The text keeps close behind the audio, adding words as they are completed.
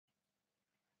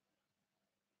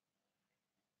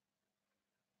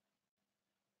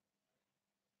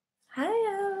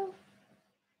Hiya.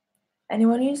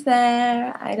 Anyone who's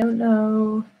there? I don't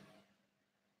know.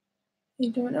 I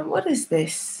don't know. What is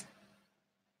this?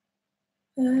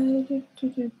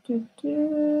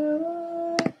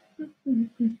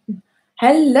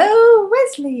 Hello,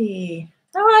 Wesley.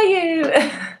 How are you?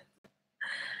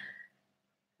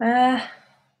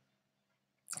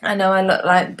 I know I look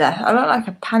like that. I look like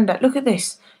a panda. Look at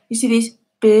this. You see these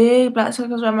big black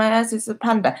circles around my eyes? It's a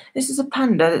panda. This is a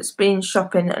panda that's been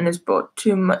shopping and has bought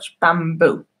too much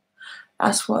bamboo.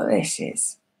 That's what this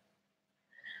is.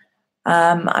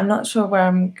 I'm not sure where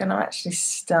I'm going to actually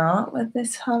start with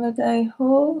this holiday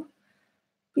haul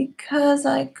because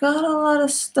I got a lot of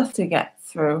stuff to get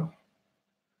through.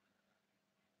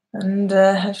 And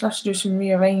I shall have to do some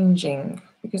rearranging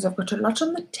because I've got a lot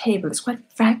on the table. It's quite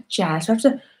fragile, so I have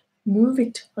to move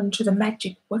it onto the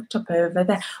magic worktop over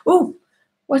there. Oh,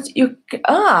 what you...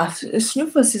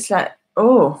 Snoofus is like,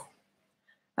 oh,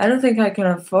 I don't think I can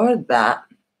afford that.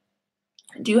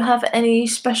 Do you have any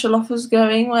special offers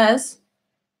going, Wes?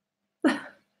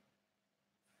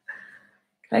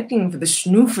 Collecting for the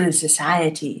Snoofle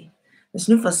Society. The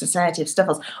Snoofle Society of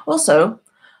Stuffles. Also,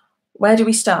 where do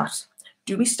we start?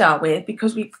 Do we start with,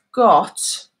 because we've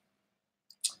got,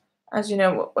 as you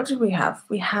know, what do we have?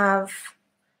 We have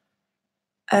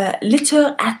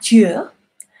literature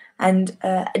and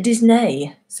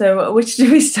Disney. So which do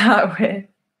we start with?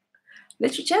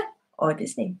 Literature or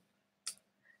Disney?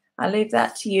 I'll leave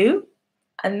that to you.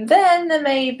 And then there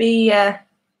may be the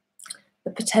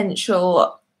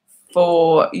potential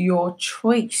for your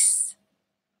choice.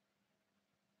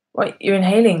 What, you're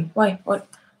inhaling? Why? What?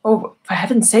 Oh, for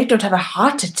heaven's sake, don't have a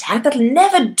heart attack. That'll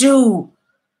never do.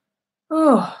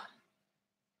 Oh.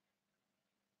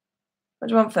 What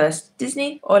do you want first,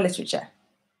 Disney or literature?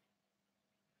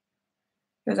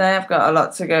 Because I have got a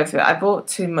lot to go through. I bought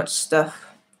too much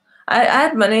stuff. I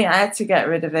had money, I had to get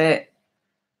rid of it.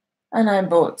 And I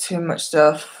bought too much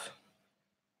stuff.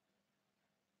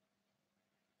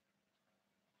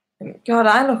 God,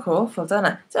 I look awful, don't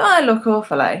I? Do I look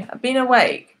awful, eh? I've been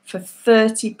awake for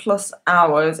 30 plus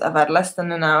hours. I've had less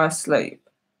than an hour sleep.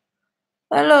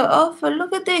 I look awful.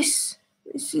 Look at this.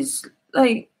 This is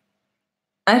like,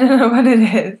 I don't know what it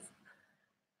is.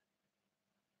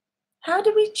 How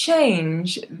do we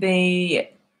change the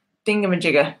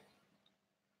thingamajigger?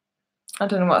 I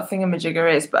don't know what a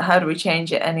thingamajigger is, but how do we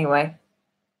change it anyway?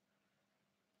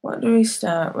 What do we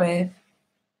start with?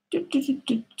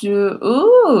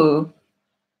 Ooh,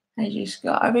 I just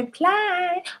got a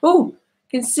reply. Ooh,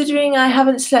 considering I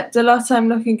haven't slept a lot, I'm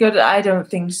looking good. I don't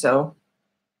think so.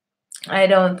 I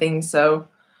don't think so.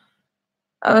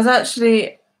 I was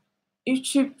actually...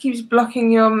 YouTube keeps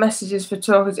blocking your messages for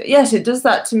talking. Yes, it does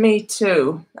that to me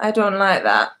too. I don't like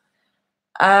that.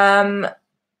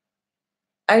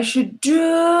 I should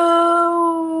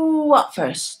do what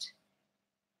first?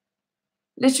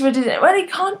 Literate. Well, you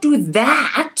can't do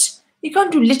that. You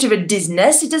can't do literate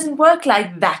business. It doesn't work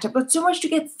like that. I've got so much to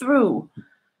get through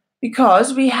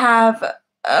because we have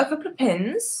a couple of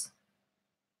pins,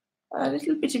 a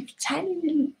little bit of tiny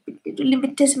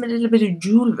little bit of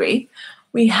jewelry.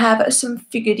 We have some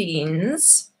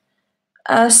figurines,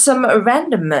 some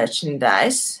random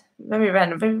merchandise, very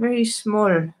random, very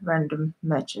small random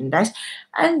merchandise,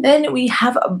 and then we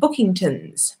have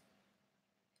Bookingtons.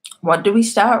 What do we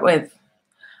start with?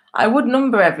 I would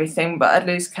number everything, but I'd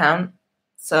lose count,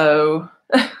 so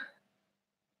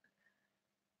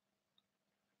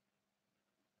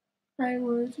I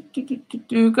would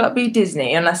gotta be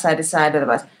Disney unless I decide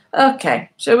otherwise. Okay,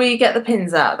 shall we get the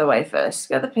pins out of the way first?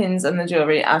 Get the pins and the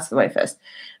jewellery out of the way first.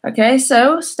 Okay,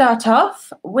 so start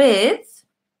off with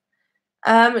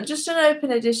just an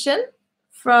open edition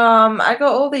from, I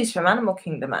got all these from Animal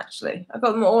Kingdom actually. I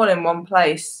got them all in one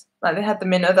place. Like they had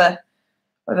them in other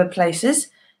places.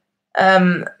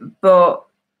 But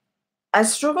I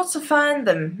struggled to find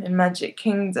them in Magic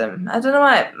Kingdom. I don't know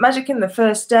why. Magic Kingdom, the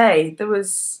first day, there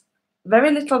was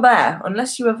very little there,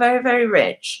 unless you were very, very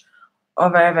rich or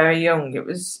very, very young. It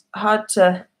was hard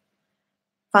to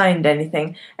find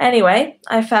anything. Anyway,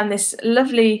 I found this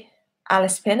lovely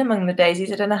Alice pin among the daisies.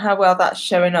 I don't know how well that's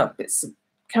showing up. The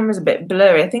camera's a bit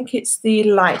blurry. I think it's the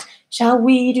light. Shall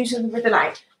we do something with the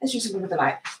light? Let's do something with the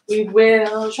light. We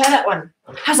will try that one.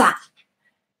 How's that?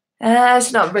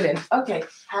 It's not brilliant. Okay,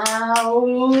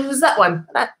 how's that one?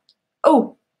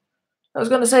 Oh, I was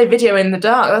going to say video in the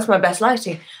dark. That's my best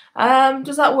lighting.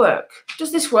 Does that work?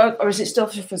 Does this work, or is it still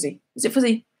fuzzy? Is it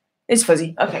fuzzy? It's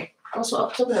fuzzy. Okay, I'll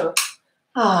swap it over.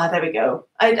 Ah, there we go.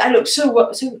 I look so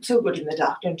good in the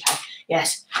dark, don't I?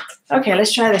 Yes. Okay,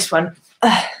 let's try this one.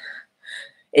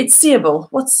 It's seeable.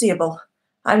 What's seeable?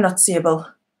 I'm not seeable.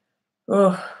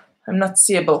 Oh, I'm not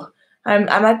seeable. I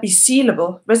might be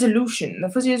sealable. Resolution. The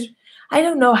fuzzy is. I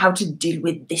don't know how to deal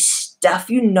with this stuff.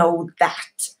 You know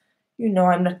that. You know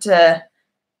I'm not a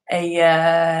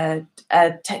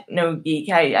techno geek.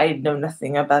 I know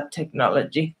nothing about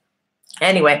technology.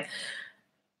 Anyway,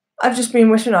 I've just been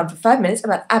whittling on for 5 minutes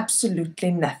about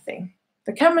absolutely nothing.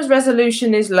 The camera's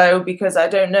resolution is low because I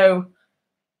don't know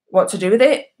what to do with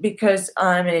it because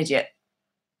I'm an idiot.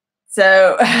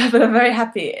 So, but I'm very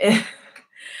happy.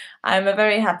 I'm a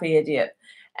very happy idiot.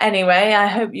 Anyway, I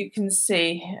hope you can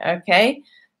see. Okay,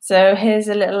 so here's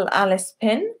a little Alice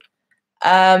pin.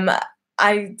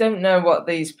 I don't know what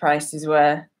these prices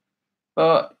were,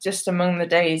 but just among the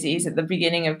daisies at the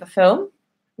beginning of the film.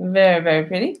 Very, very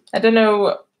pretty. I don't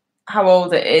know how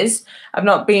old it is. I've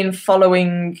not been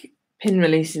following pin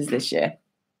releases this year.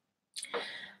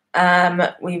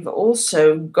 We've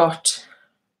also got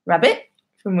Rabbit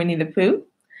from Winnie the Pooh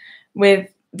with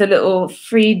the little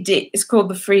 3D. It's called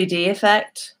the 3D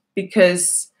effect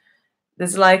because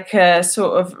there's like a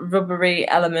sort of rubbery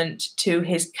element to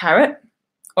his carrot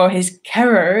or his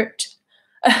carrot.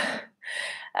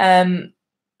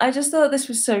 I just thought this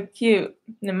was so cute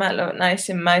and it might look nice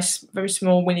in my very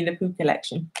small Winnie the Pooh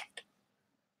collection.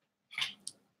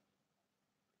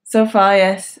 So far,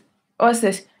 yes. What's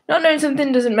this? Not knowing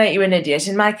something doesn't make you an idiot.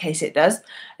 In my case, it does.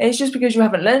 It's just because you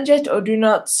haven't learned yet or do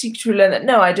not seek to learn that.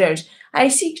 No, I don't. I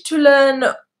seek to learn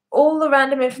all the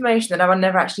random information that I will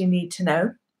never actually need to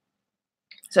know.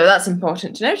 So that's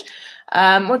important to note.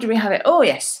 What do we have it? Oh,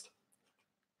 yes.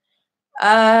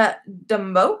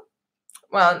 Dumbo.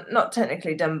 Well, not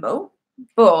technically Dumbo,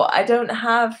 but I don't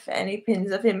have any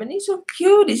pins of him. And he's so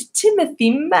cute. It's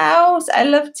Timothy Mouse. I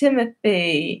love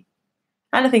Timothy.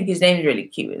 And I think his name's really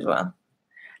cute as well.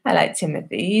 I like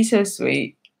Timothy. He's so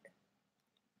sweet.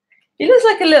 He looks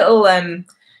like a little,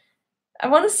 I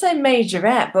want to say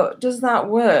majorette, but does that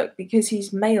work because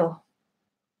he's male?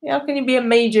 How can you be a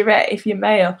majorette if you're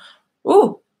male?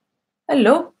 Oh,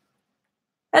 hello.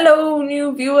 Hello,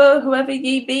 new viewer, whoever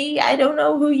ye be. I don't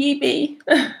know who ye be.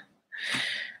 Then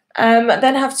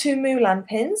I have two Mulan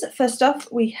pins. First off,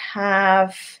 we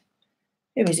have,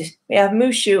 who is this? We have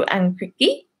Mushu and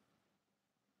Quickie.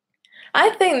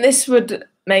 I think this would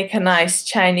make a nice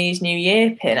Chinese New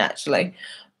Year pin, actually,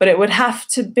 but it would have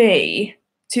to be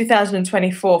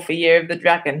 2024 for Year of the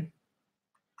Dragon.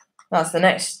 That's the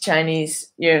next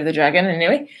Chinese Year of the Dragon,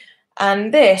 anyway.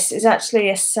 And this is actually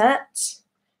a set.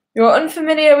 You're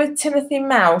unfamiliar with Timothy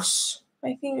Mouse.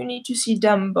 I think you need to see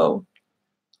Dumbo.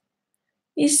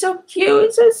 He's so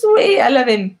cute, so sweet. I love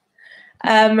him.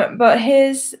 But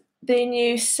here's the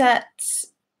new set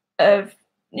of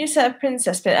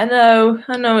princess pin. I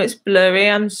know it's blurry.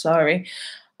 I'm sorry.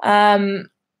 I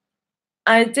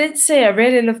did say I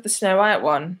really love the Snow White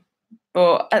one,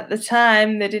 but at the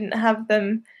time they didn't have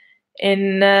them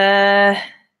in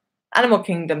Animal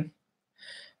Kingdom.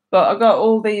 But I got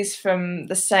all these from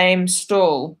the same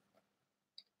stall.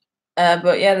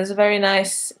 But yeah, there's a very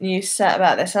nice new set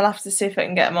about this. I'll have to see if I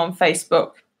can get them on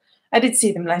Facebook. I did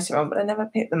see them later on, but I never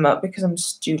picked them up because I'm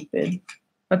stupid.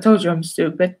 I told you I'm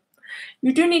stupid.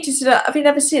 You do need to see that. Have you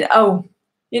never seen it? Oh,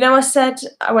 you know, I said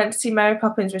I went to see Mary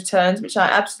Poppins Returns, which I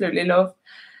absolutely love.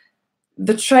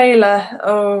 The trailer,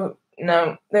 oh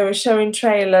no, they were showing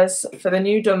trailers for the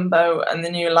new Dumbo and the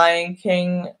new Lion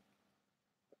King.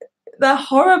 They're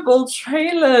horrible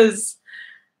trailers.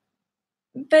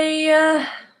 They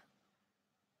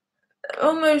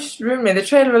almost ruined me. The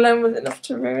trailer alone was enough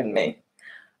to ruin me.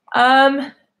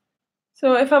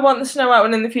 So if I want the Snow White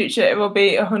one in the future, it will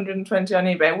be 120 on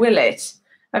eBay. Will it?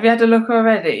 Have you had a look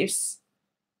already?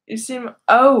 You've seen?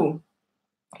 Oh,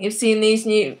 you've seen this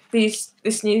new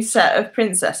set of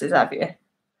princesses, have you?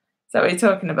 Is that what you're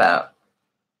talking about?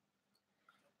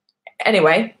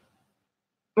 Anyway,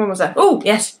 when was that? Oh,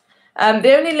 yes.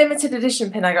 The only limited edition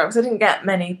pin I got, because I didn't get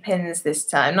many pins this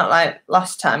time, not like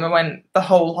last time I went the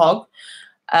whole hog,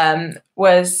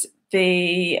 was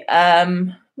the,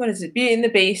 what is it, Beauty and the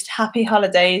Beast, Happy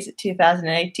Holidays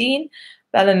 2018,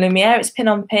 Belle and Lumiere. It's pin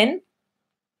on pin,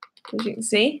 as you can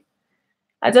see.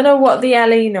 I don't know what the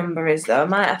LE number is, though. I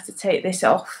might have to take this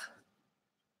off.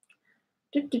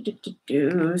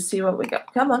 See what we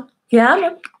got. Come on. Come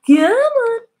on. Come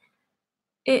on.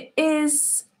 It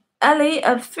is LE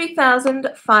of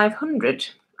 3,500,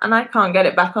 and I can't get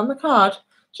it back on the card. Do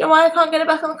you know why I can't get it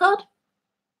back on the card?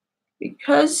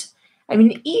 Because I'm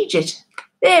in Egypt.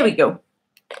 There we go.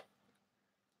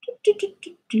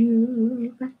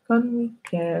 Back on we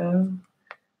go.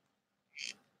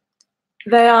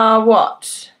 They are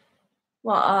what?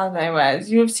 What are they, Wes?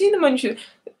 You have seen them on YouTube.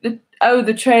 Oh,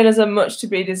 the trailers are much to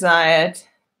be desired.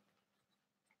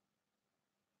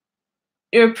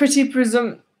 You're a pretty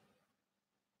presumptive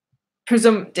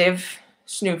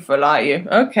snoofle, are you?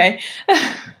 Okay.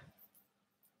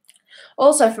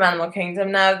 Also from Animal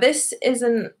Kingdom. Now, this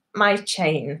isn't my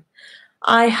chain.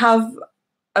 I have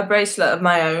a bracelet of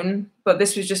my own, but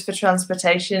this was just for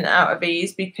transportation out of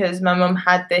ease because my mum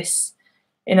had this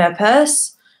in her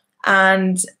purse,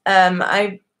 and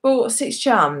I bought 6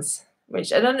 charms,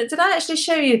 which I don't know. Did I actually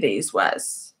show you these,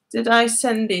 Wes? Did I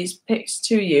send these pics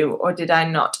to you or did I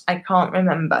not? I can't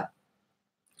remember.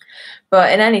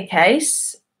 But in any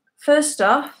case, first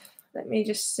off, let me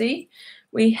just see.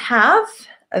 We have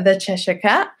the Cheshire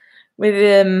Cat with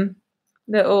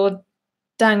little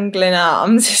dangling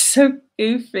arms. It's so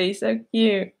goofy, so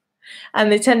cute. And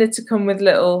they tended to come with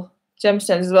little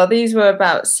gemstones as well. These were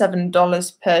about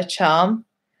 $7 per charm,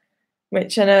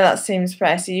 which I know that seems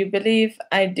pricey. You believe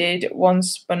I did one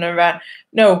spun around?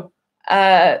 No,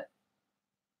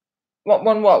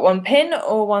 one pin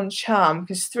or one charm?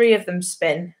 Because 3 of them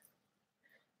spin.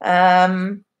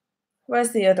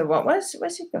 Where's the other one? Where's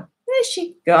she gone? Where's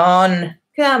she gone?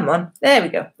 Come on. There we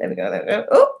go. There we go.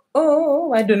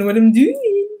 Oh, I don't know what I'm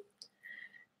doing.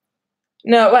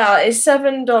 No, well, it's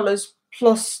 $7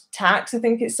 plus tax. I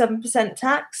think it's 7%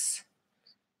 tax.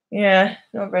 Yeah,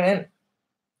 not brilliant.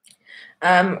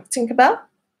 Tinkerbell,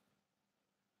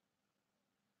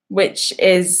 which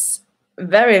is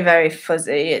very, very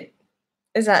fuzzy. It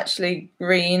is actually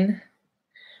green.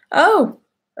 Oh,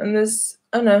 and there's,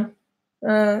 oh no,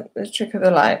 the trick of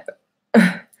the light.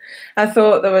 I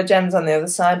thought there were gems on the other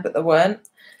side, but there weren't.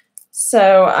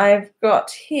 So I've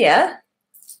got here,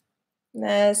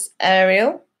 there's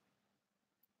Ariel,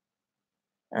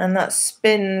 and that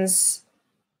spins.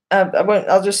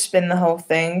 I'll just spin the whole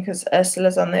thing because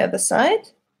Ursula's on the other side.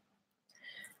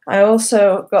 I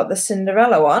also got the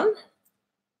Cinderella one.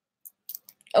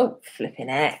 Oh, flipping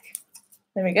heck.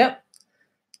 There we go.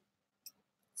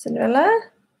 Cinderella.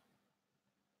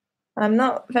 I'm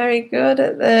not very good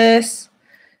at this.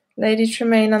 Lady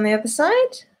Tremaine on the other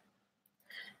side.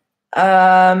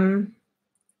 I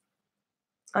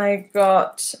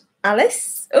got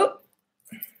Alice. Oh,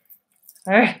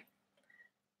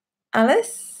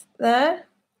 Alice there,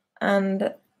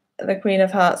 and the Queen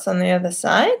of Hearts on the other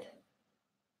side.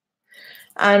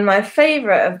 And my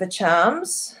favourite of the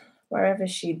charms, wherever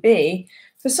she be,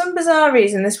 for some bizarre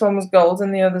reason, this one was gold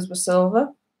and the others were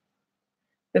silver.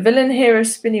 The Villain Hero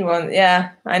spinny one,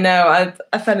 yeah, I know,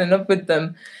 I fell in love with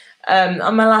them.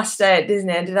 On my last day at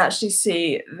Disney, I did actually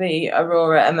see the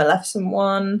Aurora Emma Lefson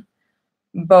one,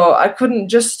 but I couldn't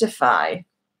justify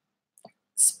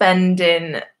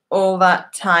spending all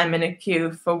that time in a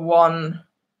queue for one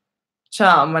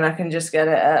charm when I can just get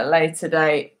it at a later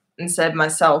date and save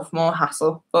myself more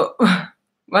hassle, but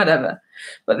whatever.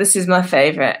 But this is my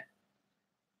favourite.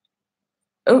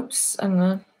 Oops, hang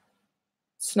on.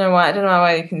 Snow White, I don't know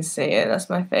why you can see it. That's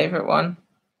my favourite one.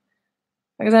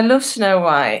 Because I love Snow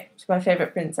White. She's my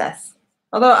favourite princess.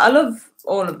 Although I love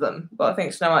all of them, but I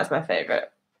think Snow White's my favourite.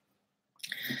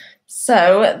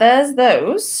 So there's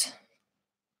those.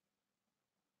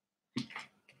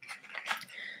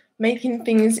 Making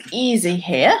things easy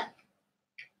here.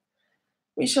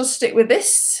 We shall stick with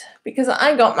this because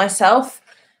I got myself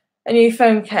a new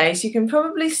phone case. You can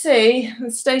probably see the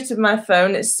state of my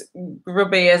phone. It's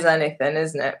grubby as anything,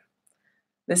 isn't it?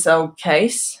 This old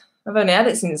case. I've only had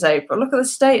it since April. Look at the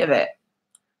state of it.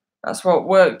 That's what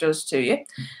work does to you.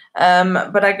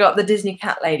 But I got the Disney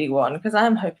Cat Lady one because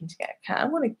I'm hoping to get a cat. I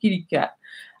want a kitty cat.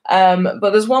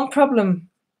 But there's one problem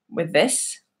with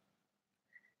this.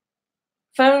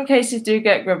 Phone cases do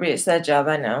get grubby. It's their job,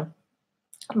 I know.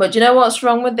 But do you know what's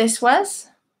wrong with this, Wes?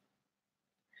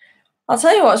 I'll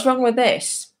tell you what's wrong with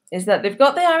this is that they've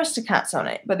got the Aristocats on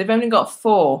it, but they've only got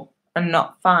 4 and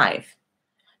not 5.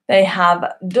 They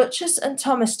have Duchess and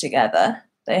Thomas together.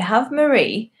 They have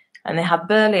Marie and they have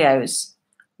Berlioz.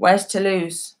 Where's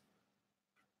Toulouse?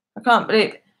 I can't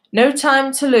believe it. No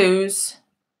time to lose,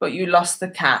 but you lost the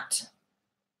cat.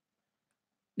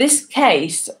 This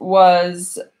case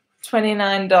was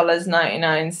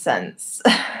 $29.99.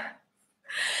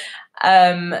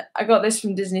 I got this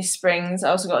from Disney Springs. I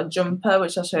also got a jumper,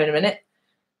 which I'll show you in a minute.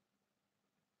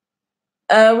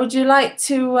 Would you like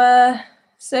to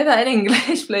say that in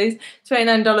English, please?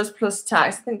 $29 plus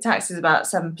tax. I think tax is about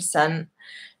 7%.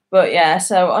 But yeah,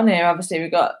 so on here, obviously,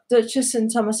 we've got Duchess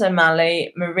and Thomas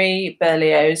O'Malley, Marie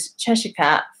Berlioz, Cheshire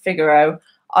Cat, Figaro,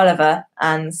 Oliver,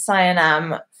 and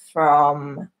Cyan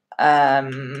from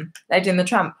Lady and the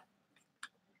Tramp,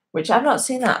 which I've not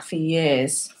seen that for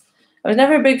years. I was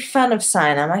never a big fan of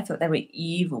Cyan. I thought they were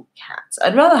evil cats.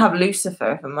 I'd rather have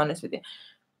Lucifer, if I'm honest with you.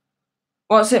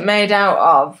 What's it made out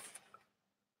of?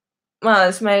 well,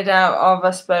 it's made out of,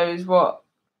 I suppose, what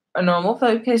a normal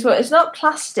phone case. Well, it's not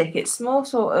plastic. It's more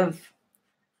sort of,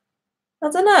 I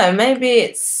don't know. Maybe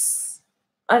it's,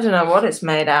 I don't know what it's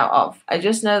made out of. I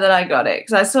just know that I got it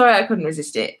because I saw it. I couldn't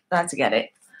resist it. I had to get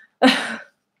it.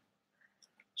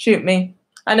 Shoot me.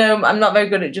 I know I'm not very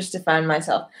good at justifying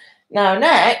myself. Now,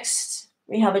 next,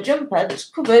 we have a jumper that's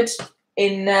covered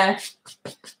in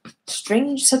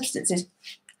strange substances.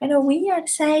 I know weird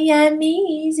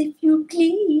Siamese, if you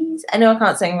please. I know I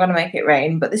can't say I'm going to make it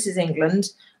rain, but this is England,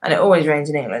 and it always rains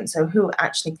in England, so who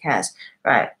actually cares?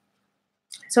 Right.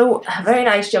 So, a very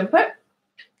nice jumper.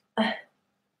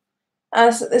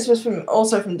 So this was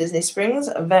also from Disney Springs.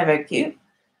 Very, very cute.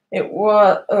 It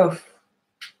was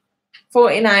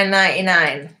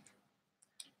 $49.99.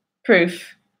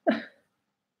 Proof.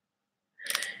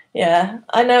 Yeah,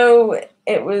 I know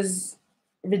it was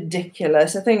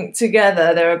ridiculous. I think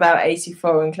together they're about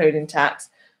 84, including tax.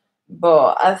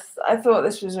 But I thought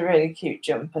this was a really cute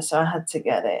jumper, so I had to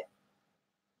get it.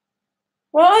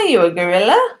 Why are you a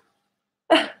gorilla?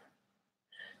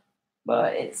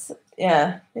 But it's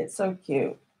so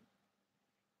cute.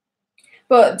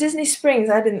 But Disney Springs,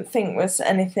 I didn't think was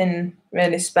anything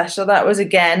really special. That was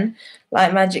again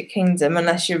like Magic Kingdom,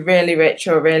 unless you're really rich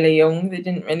or really young. They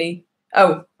didn't really.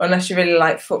 Oh, unless you really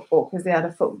like football, because they had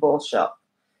a football shop,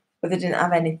 but they didn't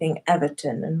have anything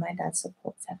Everton, and my dad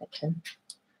supports Everton.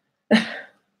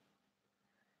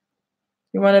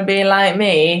 You want to be like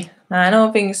me? I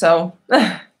don't think so.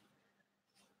 Do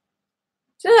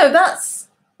you know, that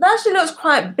actually looks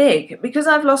quite big because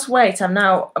I've lost weight.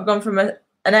 I've gone from an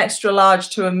extra large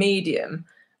to a medium,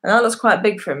 and that looks quite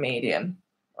big for a medium,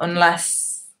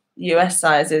 unless US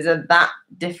sizes are that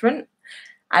different.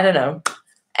 I don't know.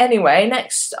 Anyway,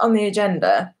 next on the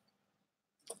agenda,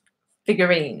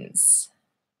 figurines.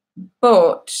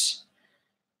 But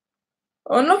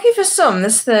unlucky for some,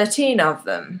 there's 13 of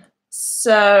them.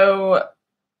 So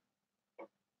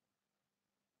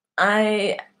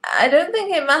I don't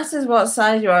think it matters what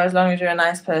size you are as long as you're a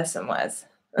nice person, Wes.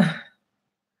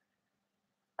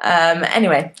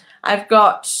 Anyway, I've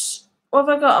got, what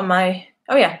have I got on my,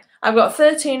 oh yeah, I've got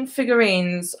 13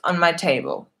 figurines on my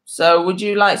table. So would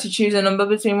you like to choose a number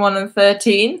between 1 and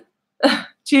 13?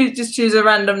 Just choose a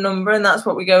random number and that's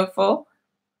what we go for.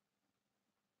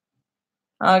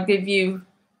 I'll give you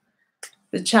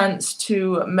the chance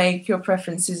to make your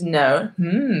preferences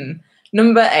known.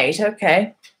 Number 8,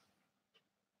 okay.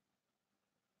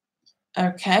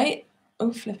 Okay.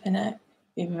 Oh, flipping it.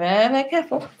 Be very, very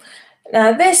careful.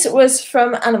 Now, this was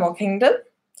from Animal Kingdom,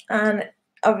 and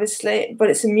obviously, but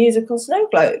it's a musical snow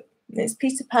globe. It's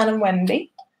Peter Pan and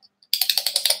Wendy.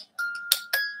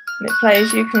 And it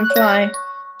plays You Can Fly.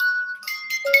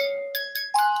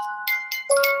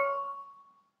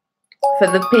 For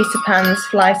the Peter Pan's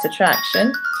flight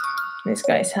attraction. And it's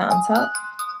got his hat on top.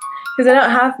 Because I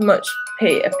don't have much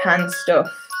Peter Pan stuff.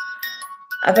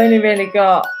 I've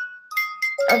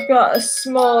got a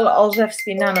small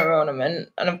Olszewski Nana ornament,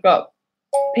 and I've got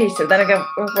Peter. Then again,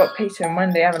 I've got Peter and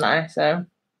Wendy, haven't I? So,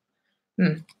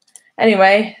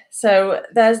 Anyway, so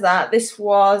there's that. This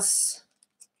was...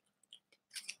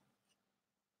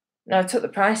 No, I took the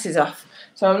prices off,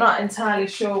 so I'm not entirely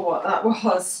sure what that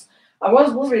was. I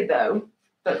was worried, though,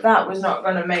 that was not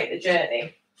going to make the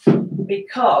journey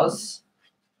because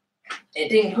it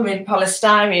didn't come in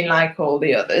polystyrene like all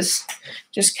the others.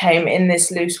 Just came in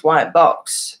this loose white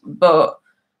box, but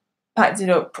packed it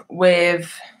up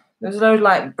with, there's a load of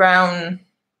like brown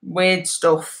weird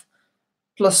stuff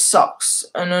plus socks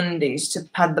and undies to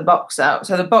pad the box out.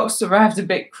 So the box arrived a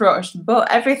bit crushed, but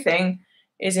everything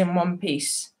is in one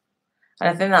piece. And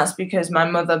I think that's because my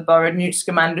mother borrowed Newt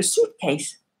Scamander's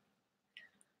suitcase.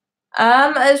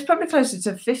 It's probably closer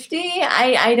to 50.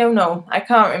 I don't know. I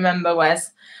can't remember,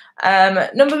 Wes.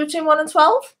 Number between 1 and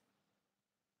 12.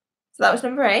 So that was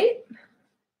number 8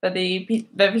 for the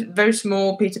very, very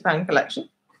small Peter Pan collection.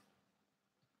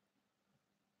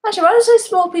 Actually, why did I say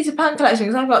small Peter Pan collection?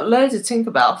 Because I've got loads of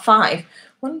Tinkerbell. 5.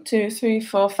 1, 2, 3,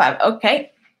 4, 5.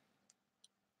 Okay.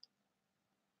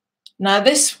 Now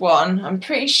this one, I'm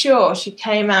pretty sure she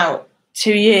came out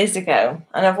 2 years ago,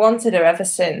 and I've wanted her ever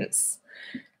since.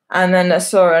 And then I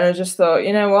saw her and I just thought,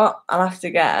 you know what? I'll have to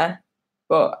get her.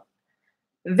 But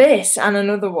this and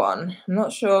another one, I'm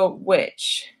not sure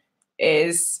which,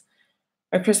 is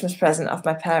a Christmas present off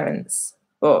my parents.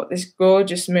 But this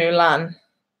gorgeous Mulan,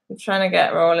 I'm trying to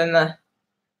get her all in there.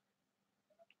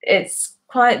 It's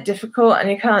quite difficult and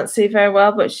you can't see very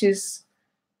well, but she's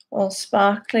all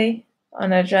sparkly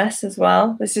on her dress as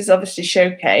well. This is obviously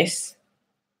Showcase.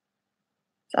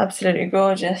 It's absolutely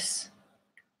gorgeous.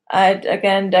 I,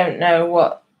 again, don't know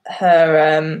what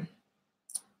her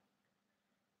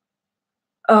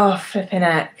Oh, flipping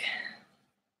heck.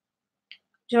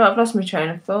 Do you know what? I've lost my train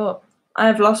of thought. I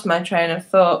have lost my train of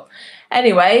thought.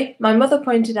 Anyway, my mother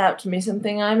pointed out to me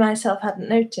something I myself hadn't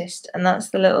noticed, and that's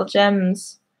the little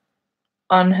gems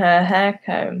on her hair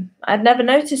comb. I'd never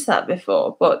noticed that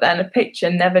before, but then a picture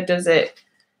never does it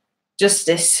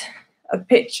justice. A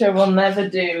picture will never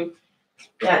do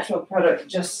the actual product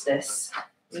justice,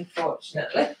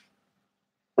 unfortunately.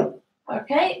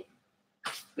 Okay.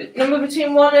 Number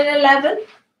between 1 and 11.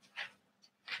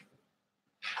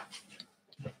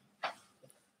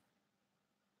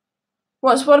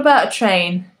 What about a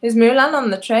train? Is Mulan on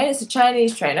the train? It's a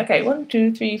Chinese train. Okay, 1,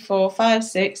 2, 3, 4, 5,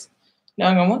 6. No,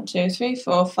 I'm going 1, 2, 3,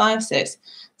 4, 5, 6,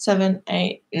 7,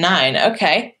 8, 9.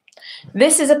 Okay.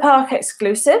 This is a park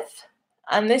exclusive,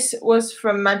 and this was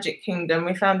from Magic Kingdom.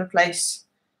 We found a place.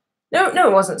 No,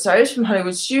 it wasn't. Sorry, it was from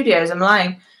Hollywood Studios. I'm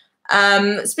lying.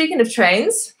 Speaking of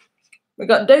trains, we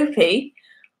got Dopey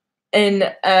in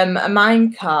a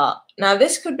mine cart. Now,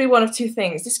 this could be one of two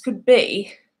things. This could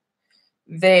be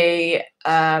the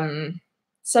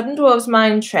Seven Dwarfs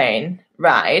Mine Train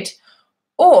ride,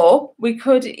 or we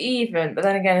could even, but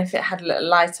then again, if it had a little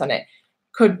light on it,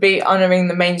 could be honouring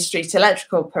the Main Street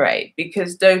Electrical Parade,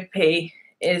 because Dopey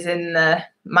is in the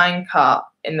mine cart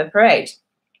in the parade.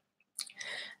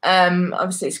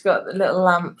 Obviously, it's got the little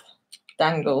lamp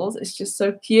dangles. It's just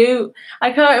so cute.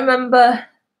 I can't remember.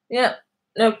 Yeah,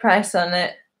 no price on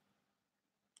it.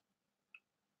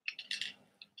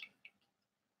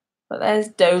 But there's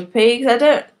Dopey.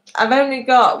 I've only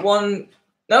got one.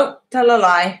 Nope, tell a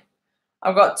lie.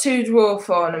 I've got 2 dwarf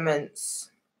ornaments.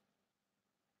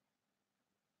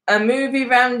 A movie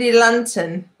roundy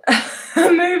lantern.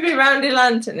 A movie roundy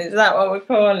lantern. Is that what we're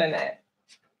calling it?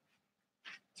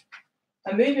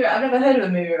 I've never heard of a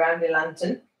movie roundy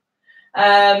lantern.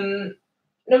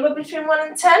 Number between 1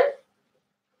 and 10.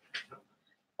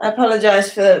 I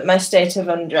apologise for my state of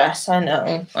undress. I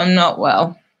know I'm not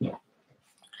well.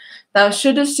 Thou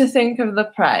shouldst to think of the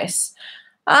price.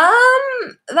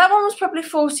 That one was probably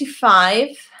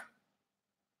 45.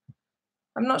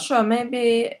 I'm not sure.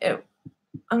 Maybe it.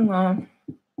 Hang on.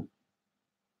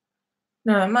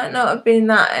 No, it might not have been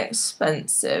that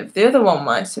expensive. The other one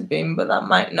might have been, but that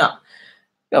might not.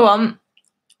 Go on.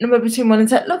 Number between 1 and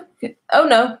 10. Look. Oh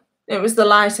no, it was the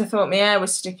light. I thought my hair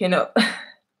was sticking up.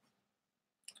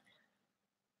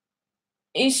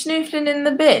 He's snoofling in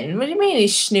the bin. What do you mean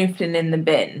he's snoofling in the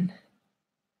bin?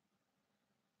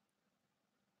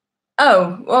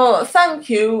 Oh, well, thank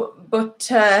you,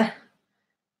 but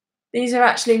these are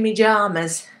actually me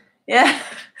jammers. Yeah,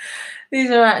 these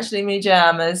are actually me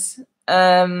jammers.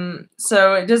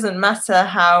 So it doesn't matter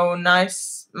how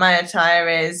nice my attire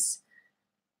is.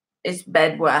 It's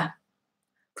bedwear.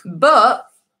 But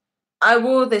I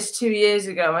wore this 2 years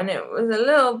ago, and it was a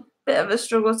little bit of a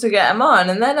struggle to get them on.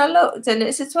 And then I looked, and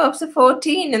it's a 12 to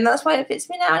 14, and that's why it fits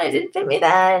me now, and it didn't fit me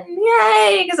then.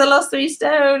 Yay, because I lost 3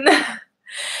 stone.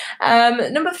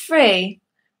 Number 3.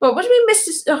 Well, what do you mean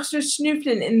Mr.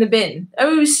 Snoofling in the bin?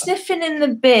 Oh, he was sniffing in the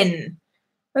bin.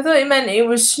 I thought he meant he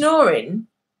was snoring,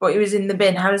 but he was in the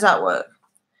bin. How does that work?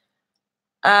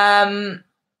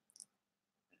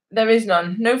 There is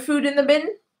none. No food in the bin?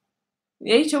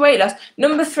 You ate a weight loss.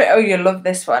 Number 3. Oh, you'll love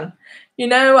this one. You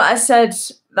know, I sent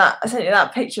you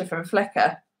that picture from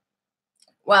Flickr.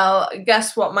 Well,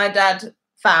 guess what my dad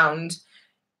found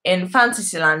in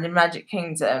Fantasyland in Magic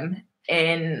Kingdom?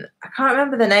 I can't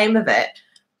remember the name of it,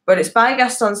 but it's by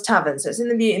Gaston's Tavern, so it's in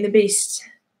the Beauty and the Beast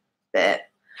bit.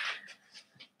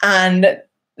 And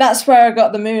that's where I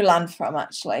got the Mulan from,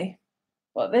 actually.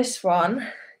 But this one,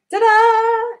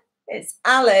 ta-da! It's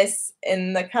Alice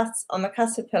on the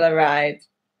caterpillar ride.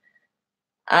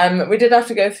 We did have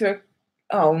to go through.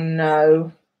 Oh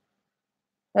no!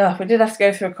 Oh, we did have to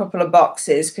go through a couple of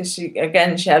boxes because she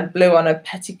had blue on her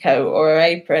petticoat or her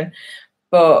apron.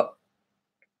 But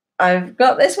I've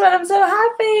got this one. I'm so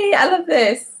happy. I love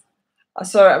this. I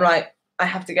saw it. I'm like, I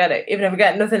have to get it. Even if I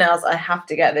get nothing else, I have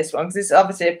to get this one because it's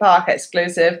obviously a park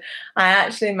exclusive. I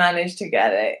actually managed to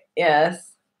get it.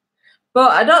 Yes.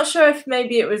 But I'm not sure if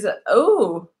maybe it was.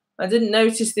 I didn't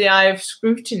notice the eye of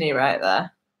scrutiny right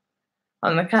there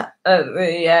on the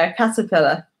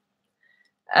caterpillar.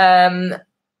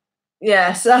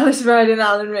 Yes, Alice riding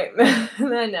Alan Rickman.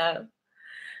 I know.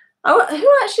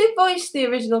 Who actually voiced the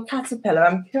original caterpillar?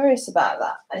 I'm curious about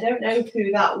that. I don't know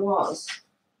who that was.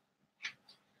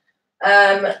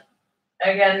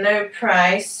 Again, no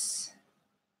price.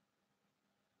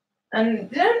 And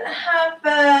they don't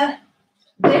have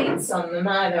dates on them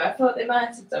either. I thought they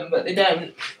might have done, but they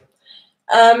don't.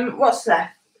 What's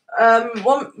left?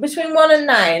 Between 1 and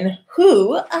 9.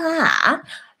 Who are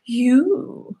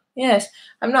you? Yes,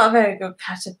 I'm not a very good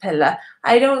caterpillar.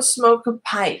 I don't smoke a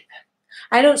pipe.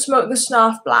 I don't smoke the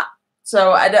snarf black.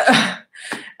 So I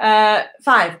don't.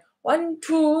 5. 1,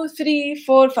 2, 3,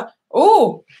 4, 5.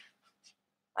 Oh,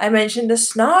 I mentioned the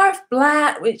snarf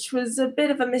black, which was a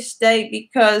bit of a mistake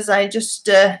because I just.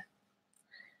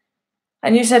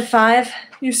 And you said 5.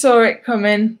 You saw it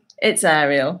coming. It's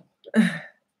Ariel. I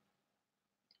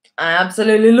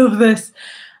absolutely love this.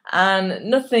 And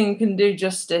nothing can do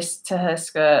justice to her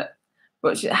skirt.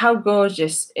 But how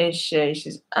gorgeous is she?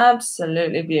 She's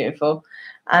absolutely beautiful.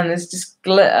 And there's just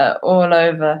glitter all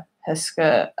over her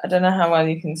skirt. I don't know how well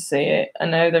you can see it. I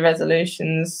know the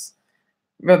resolution's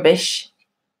rubbish.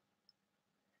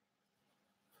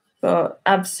 But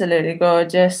absolutely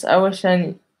gorgeous. I wish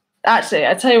I... Actually,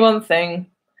 I'll tell you one thing.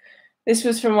 This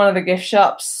was from one of the gift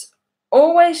shops.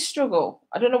 Always struggle.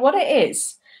 I don't know what it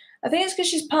is. I think it's because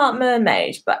she's part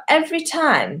mermaid. But every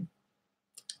time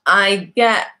I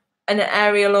get an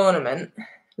Ariel ornament,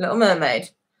 Little Mermaid,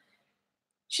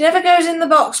 she never goes in the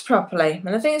box properly.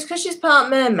 And I think it's because she's part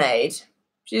mermaid.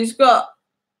 She's got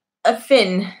a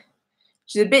fin.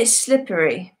 She's a bit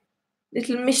slippery.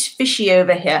 Little Miss Fishy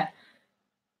over here.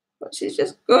 But she's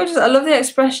just gorgeous. I love the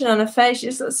expression on her face. She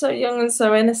just looks so young and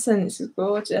so innocent. She's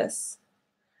gorgeous.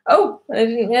 Oh, I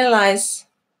didn't realise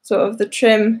sort of the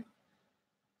trim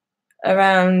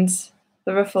around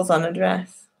the ruffles on her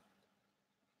dress.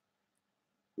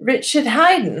 Richard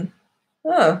Haydn.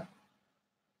 Oh.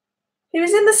 He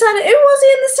was in the Sound of... Who was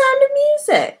he in the Sound of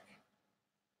Music?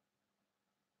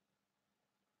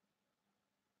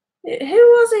 Who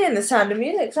was he in the Sound of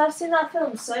Music? 'Cause I've seen that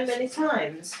film so many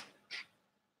times.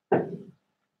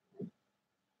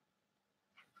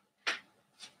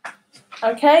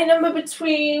 Okay, number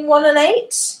between 1 and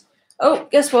 8. Oh,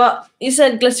 guess what? You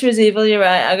said glitter is evil. You're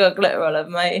right. I got glitter all over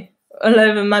my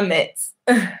mitts.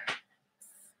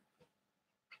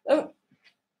 Oh,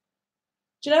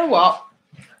 do you know what?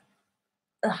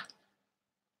 Ugh.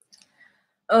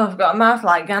 Oh, I've got a mouth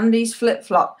like Gandhi's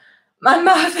flip-flop. My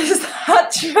mouth is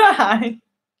that dry.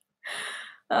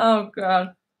 Oh,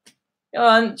 God. Go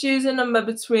on, choose a number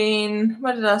between,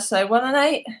 what did I say, 1 and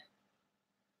 8?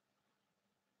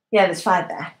 Yeah, there's 5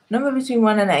 there. Number between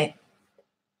 1 and 8.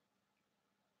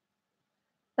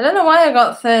 I don't know why I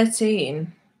got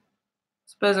 13.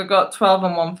 Suppose I got 12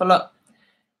 and 1 for luck.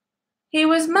 He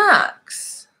was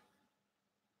Max.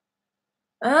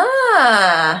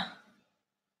 Ah.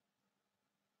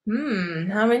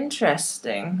 How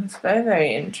interesting. It's very,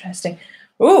 very interesting.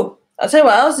 Oh, I'll tell you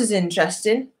what else is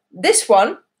interesting. This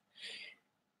one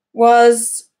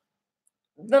is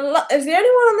the only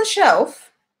one on the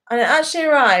shelf, and it actually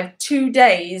arrived 2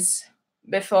 days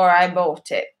before I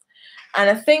bought it. And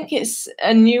I think it's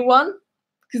a new one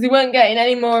because they weren't getting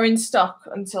any more in stock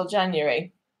until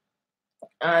January.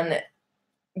 And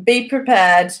be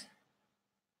prepared.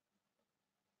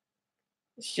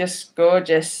 It's just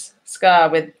gorgeous. Scar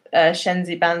with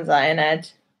Shenzi Banzai and Ed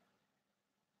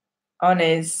on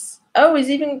his... Oh, he's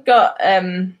even got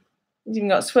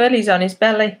swirlies on his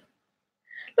belly.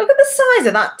 Look at the size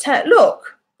of that tail.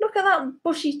 Look at that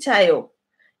bushy tail.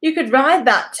 You could ride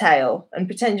that tail and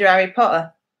pretend you're Harry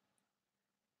Potter.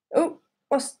 Oh,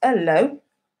 hello.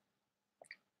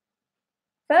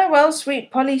 Farewell,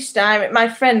 sweet polystyrene. My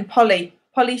friend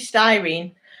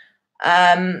polystyrene.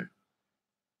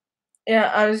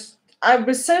 Yeah, I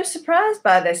was so surprised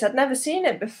by this. I'd never seen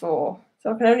it before,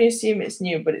 so I can only assume it's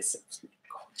new, but it's absolutely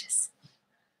gorgeous.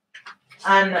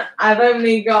 And I've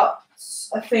only got,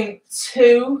 I think,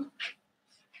 2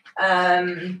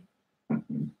 Lion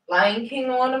King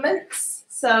ornaments,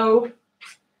 so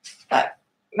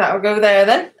that'll go there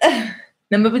then.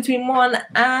 Number between 1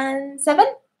 and 7.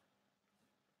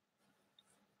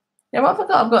 Now what have I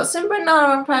got? I've got Simba and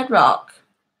Nala and Pride Rock.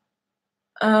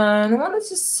 And I wanted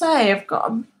to say I've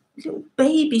got a little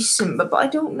baby Simba, but I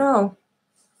don't know.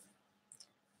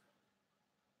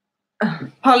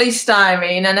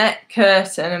 Polystyrene, Annette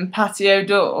Curtin, and Patty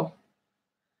O'Dore.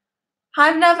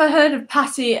 I've never heard of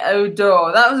Patty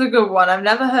O'Dore. That was a good one. I've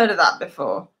never heard of that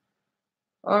before.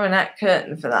 Or Annette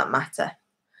Curtin, for that matter.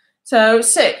 So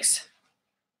 6.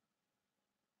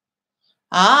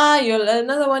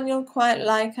 Another one you'll quite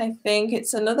like, I think.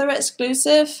 It's another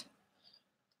exclusive.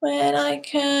 When I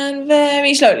can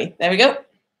very slowly. There we go.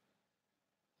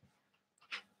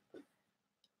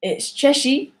 It's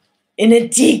Cheshire in a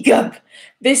teacup.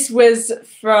 This was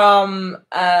from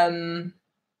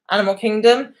Animal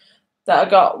Kingdom that I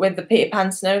got with the Peter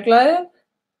Pan snow globe.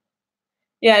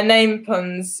 Yeah, name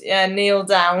puns. Yeah, kneel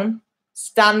down,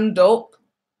 stand up.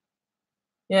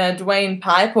 Yeah, Dwayne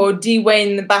Pipe, or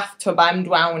Dwayne the bathtub, I'm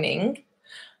drowning.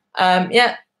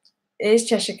 Yeah, It is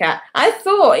Cheshire Cat. I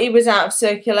thought he was out of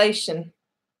circulation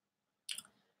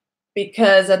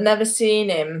because I'd never seen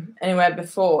him anywhere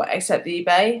before except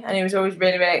eBay, and he was always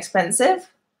really, really expensive.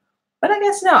 But I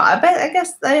guess not. I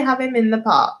guess they have him in the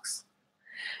parks.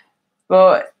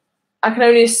 But I can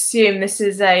only assume this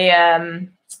is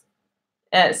obviously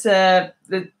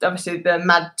the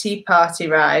Mad Tea Party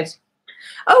ride.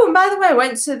 Oh, and by the way, I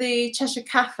went to the Cheshire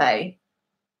Cafe,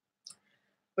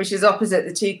 which is opposite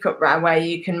the Teacup Ride, where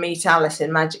you can meet Alice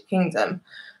in Magic Kingdom.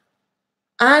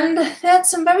 And they had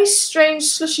some very strange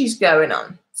slushies going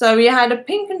on. So we had a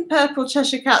pink and purple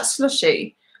Cheshire Cat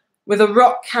slushie with a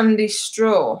rock candy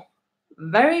straw.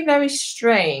 Very, very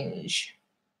strange.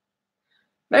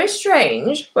 Very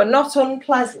strange, but not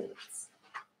unpleasant.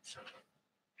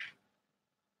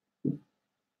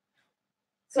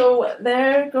 So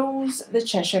there goes the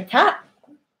Cheshire Cat.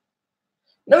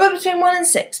 Number between 1 and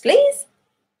 6, please.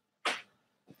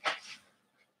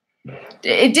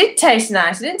 It did taste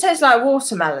nice. It didn't taste like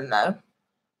watermelon, though.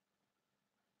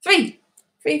 3.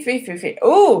 3.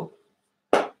 Oh,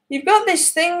 you've got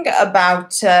this thing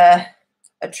about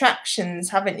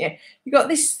attractions, haven't you? You've got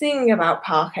this thing about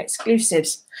park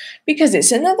exclusives, because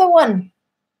it's another one.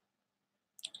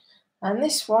 And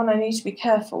this one I need to be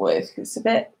careful with because it's a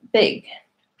bit big.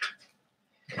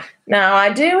 Now,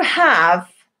 I do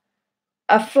have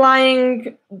a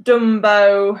Flying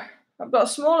Dumbo. I've got a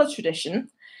smaller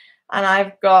tradition, and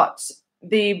I've got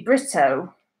the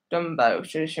Brito Dumbo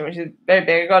tradition, which is very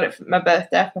big. I got it for my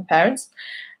birthday from my parents.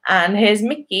 And here's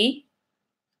Mickey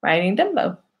riding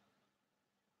Dumbo.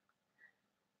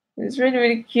 It's really,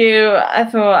 really cute. I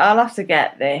thought I'll have to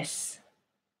get this.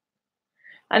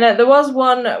 I know there was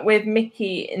one with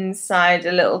Mickey inside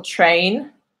a little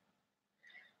train,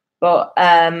 but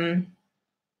I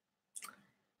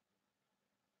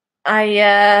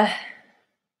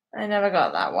never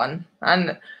got that one.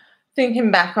 And thinking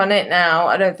back on it now,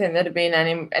 I don't think there'd have been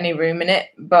any room in it,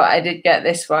 but I did get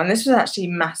this one. This was actually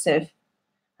massive.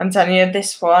 I'm telling you,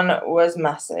 this one was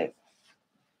massive.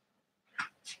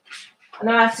 I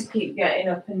know I have to keep getting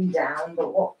up and down,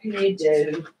 but what can you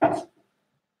do?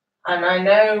 And I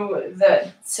know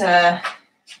that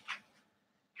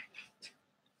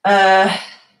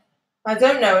I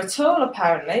don't know at all,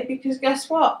 apparently, because guess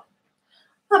what?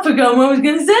 I forgot what I was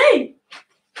going to say.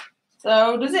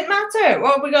 So does it matter?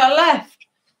 What have we got left?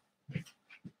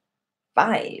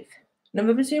 5.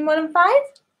 Number between 1 and 5?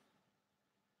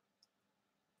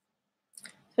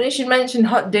 So you should mention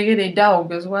Hot Diggity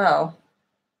Dog as well.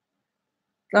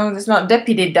 As long as it's not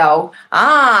Deputy Dog.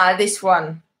 Ah, this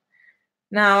one.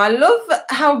 Now, I love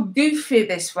how goofy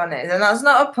this one is. And that's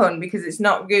not a pun because it's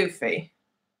not goofy.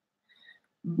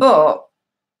 But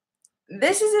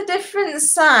this is a different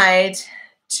side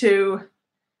to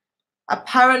a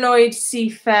paranoid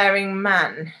seafaring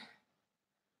man.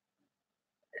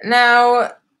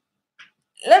 Now,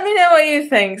 let me know what you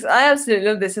think. I absolutely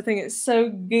love this. I think it's so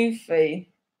goofy.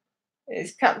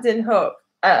 It's Captain Hook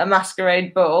at a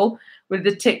masquerade ball with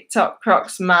the TikTok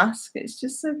Crocs mask. It's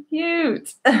just so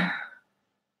cute.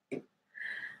 Because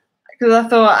I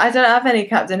thought, I don't have any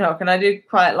Captain Hook, and I do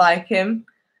quite like him.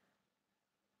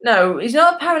 No, he's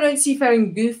not a paranoid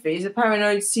seafaring goofy. He's a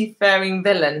paranoid seafaring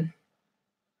villain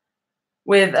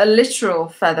with a literal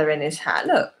feather in his hat.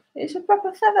 Look, it's a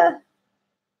proper feather.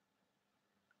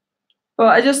 But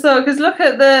I just thought, because look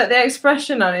at the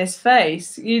expression on his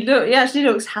face. He actually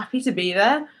looks happy to be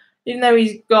there. Even though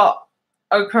he's got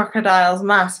a crocodile's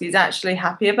mask, he's actually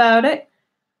happy about it.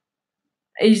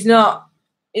 He's not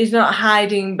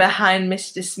hiding behind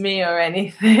Mr. Smee or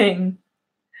anything.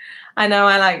 I know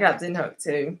I like Captain Hook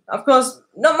too. Of course,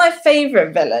 not my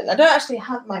favourite villain. I don't actually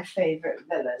have my favourite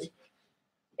villain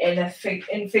in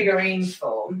figurine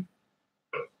form.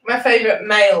 My favourite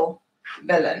male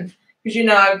villain, because you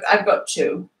know I've got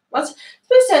 2. Well, I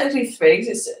suppose technically 3,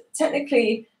 because it's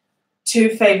technically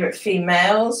 2 favourite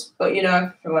females, but you know I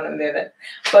prefer one or the other.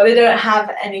 But they don't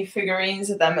have any figurines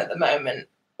of them at the moment,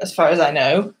 as far as I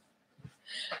know.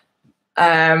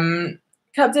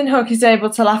 Captain Hook is able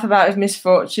to laugh about his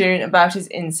misfortune, about his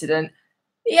incident.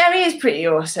 Yeah, he is pretty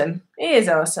awesome. He is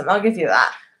awesome, I'll give you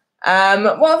that.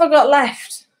 What have I got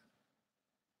left?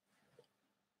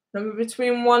 Number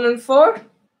between 1 and 4?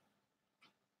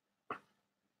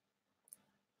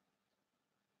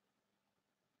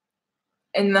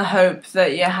 In the hope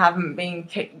that you haven't been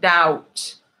kicked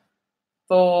out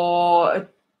for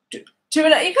 2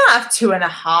 and a, you can't have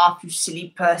 2.5, you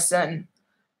silly person.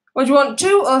 What do you want,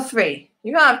 2 or 3?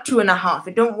 You can't have 2.5.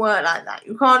 It don't work like that.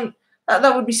 You can't.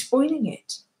 That would be spoiling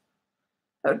it.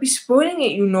 That would be spoiling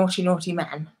it, you naughty, naughty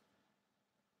man.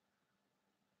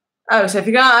 Oh, so if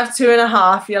you can't have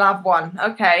 2.5, you'll have 1.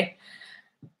 Okay.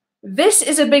 This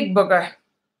is a big bugger.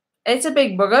 It's a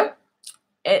big bugger.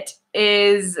 It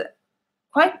is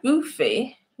quite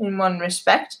goofy in one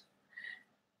respect,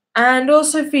 and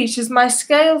also features my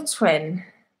scale twin,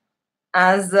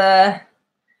 as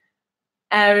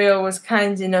Ariel was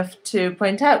kind enough to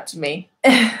point out to me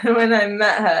when I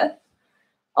met her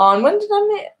on, when did I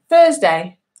meet?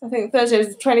 Thursday. I think Thursday was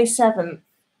the 27th.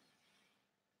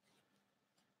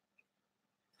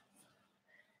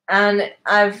 And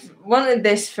I've wanted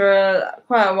this for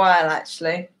quite a while,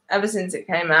 actually, ever since it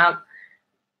came out.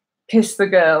 Kiss the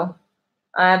Girl.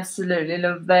 I absolutely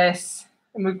love this.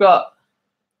 And we got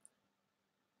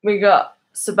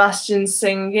Sebastian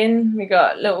singing. We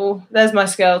got there's my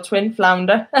scale twin,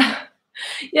 Flounder.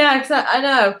 Yeah, because I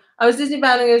know. I was Disney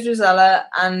bounding as Rosella,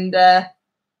 and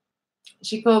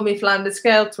she called me Flounder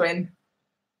Scale Twin.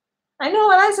 I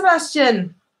know, I like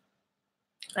Sebastian.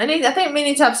 I think we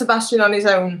need to have Sebastian on his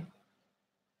own.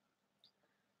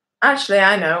 Actually,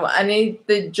 I know. I need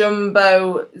the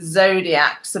Jumbo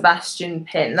Zodiac Sebastian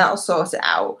pin. That'll sort it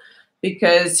out,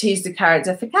 because he's the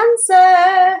character for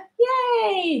Cancer.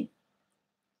 Yay!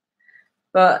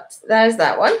 But there's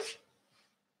that one.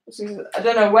 I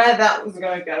don't know where that was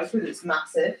going to go because it's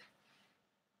massive.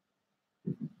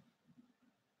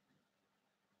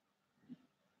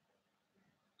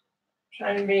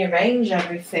 Trying to rearrange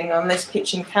everything on this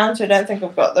kitchen counter. I don't think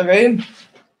I've got the room.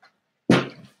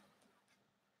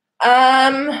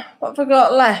 What have I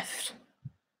got left?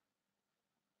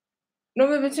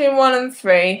 Number between 1 and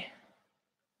 3.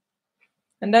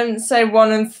 And don't say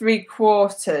 1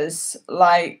 3/4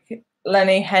 like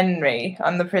Lenny Henry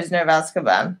on The Prisoner of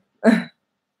Azkaban.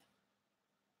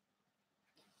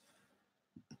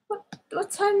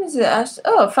 What time is it?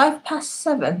 Oh,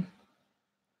 7:05.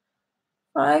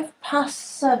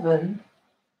 7:05.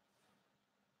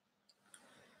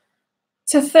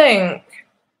 To think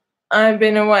I've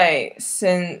been away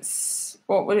since,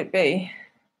 what would it be?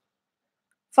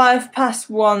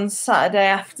 1:05 Saturday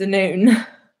afternoon.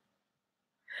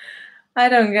 I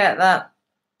don't get that.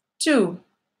 2.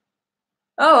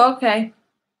 Oh, okay.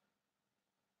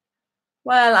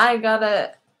 Well,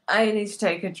 I need to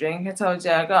take a drink. I told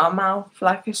you I got a mouth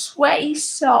like a sweaty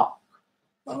sock.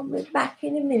 I'll be back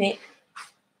in a minute.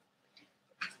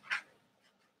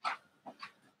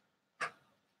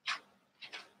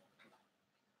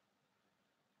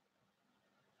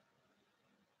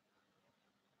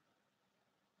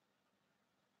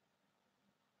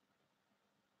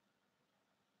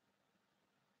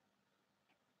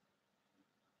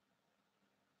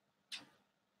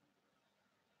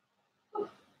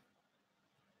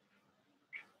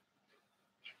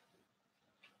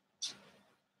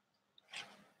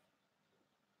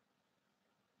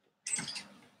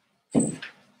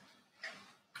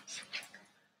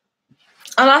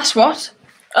 And that's what?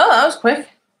 Oh, that was quick.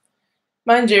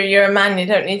 Mind you, you're a man, you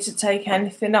don't need to take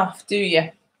anything off, do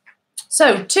you?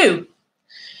 So, 2.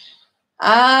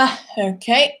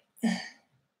 Okay.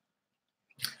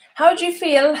 How do you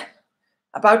feel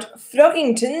about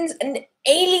Froggingtons and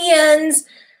aliens?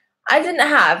 I didn't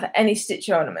have any Stitch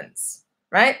ornaments,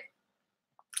 right?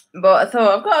 But I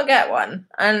thought, I've got to get one.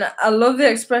 And I love the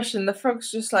expression. The frog's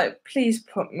just like, please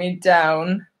put me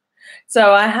down.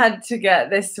 So I had to get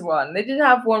this one. They did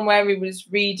have one where he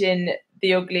was reading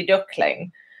The Ugly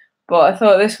Duckling. But I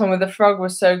thought this one with the frog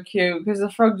was so cute, because the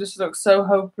frog just looks so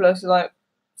hopeless. Like,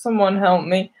 someone help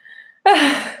me.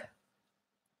 I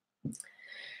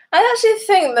actually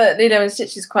think that Lilo and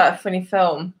Stitch is quite a funny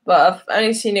film, but I've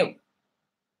only seen it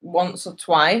once or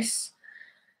twice.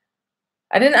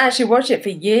 I didn't actually watch it for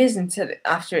years until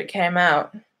after it came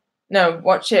out. No,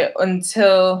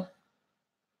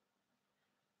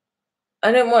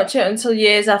 I didn't watch it until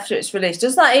years after it's released.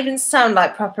 Does that even sound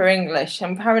like proper English?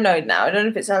 I'm paranoid now. I don't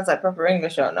know if it sounds like proper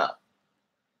English or not.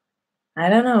 I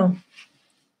don't know.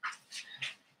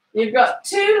 You've got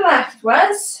 2 left,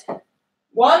 Wes.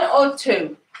 1 or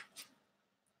 2?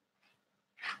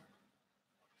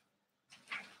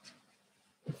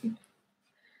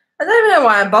 I don't even know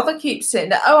why I bother keep sitting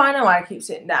down. Oh, I know why I keep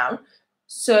sitting down.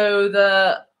 So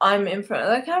that I'm in front of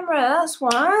the camera. That's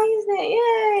why, isn't it?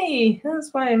 Yay! That's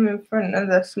why I'm in front of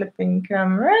the flipping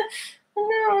camera.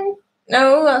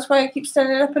 No, that's why I keep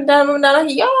standing up and down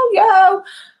like, yo.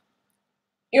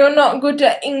 You're not good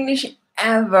at English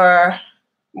ever.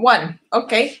 1.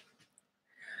 Okay.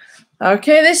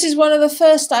 Okay, this is one of the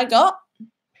first I got.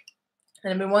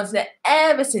 And I've been wanting it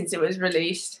ever since it was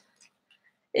released.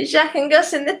 It's Jack and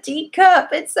Gus in the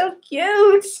teacup. It's so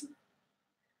cute.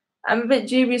 I'm a bit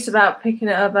dubious about picking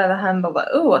it up by the handle, but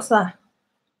oh, what's that?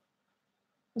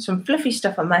 There's some fluffy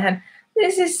stuff on my hand.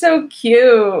 This is so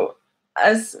cute.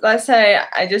 As I say,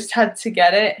 I just had to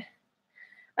get it.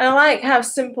 And I like how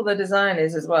simple the design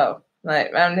is as well.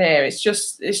 Like around here, it's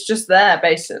just there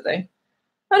basically.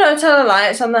 Oh no, tell a lie,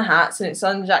 it's on the hats and it's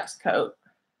on Jack's coat.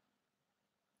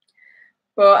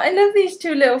 But I love these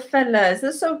two little fellas.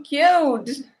 They're so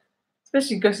cute.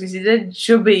 Especially Gus, he's a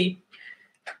chubby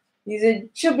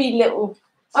little.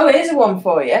 Oh, here's a one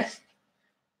for you.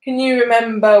 Can you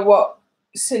remember what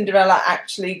Cinderella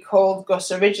actually called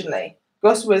Gus originally?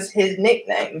 Gus was his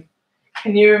nickname.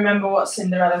 Can you remember what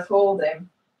Cinderella called him?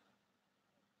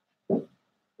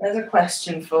 There's a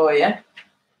question for you.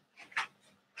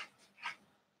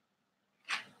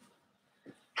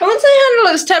 I wouldn't say the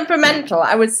handle looks temperamental.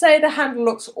 I would say the handle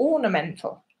looks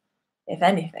ornamental, if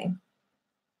anything.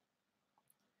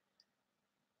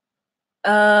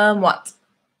 What?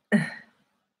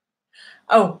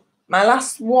 Oh, my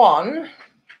last one.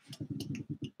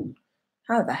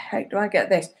 How the heck do I get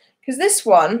this? Because this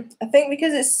one, I think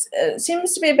because it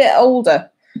seems to be a bit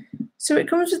older. So it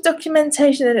comes with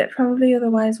documentation that it probably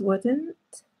otherwise wouldn't.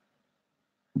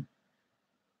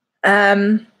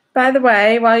 By the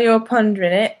way, while you're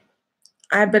pondering it,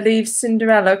 I believe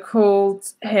Cinderella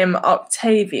called him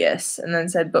Octavius and then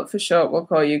said, but for short, we'll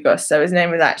call you Gus. So his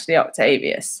name was actually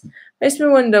Octavius. Makes me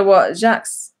wonder what Jacques'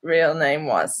 real name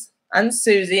was. And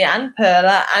Susie, and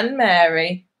Perla, and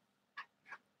Mary.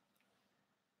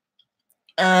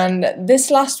 And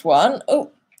this last one,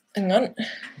 oh, hang on.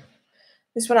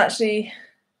 This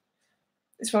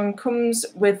one comes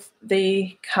with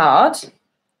the card,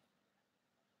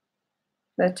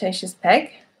 flirtatious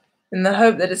peg, in the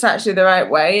hope that it's actually the right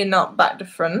way and not back to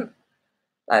front,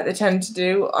 like they tend to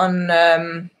do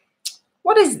on,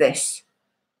 what is this?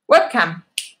 Webcam.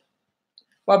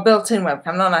 Well, built-in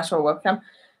webcam, not an actual webcam.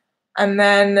 And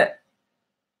then it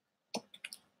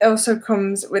also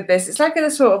comes with this. It's like a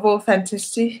sort of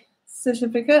authenticity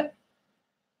certificate.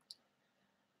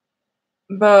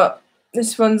 But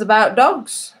this one's about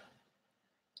dogs.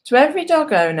 To every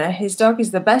dog owner, his dog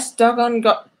is the best dog on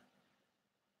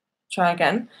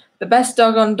the best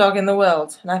dog on dog in the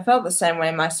world, and I felt the same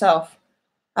way myself.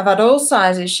 I've had all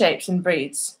sizes, shapes, and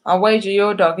breeds. I'll wager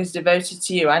your dog is devoted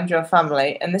to you and your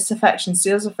family, and this affection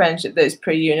seals a friendship that is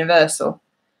pretty universal.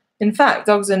 In fact,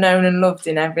 dogs are known and loved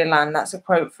in every land. That's a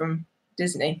quote from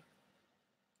Disney.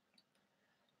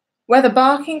 Whether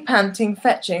barking, panting,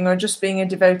 fetching, or just being a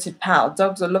devoted pal,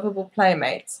 dogs are lovable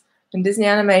playmates, and Disney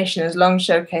Animation has long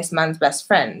showcased man's best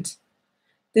friend.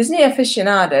 Disney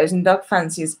aficionados and dog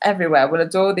fanciers everywhere will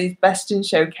adore these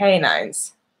best-in-show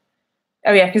canines.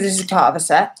 Oh yeah, because this is part of a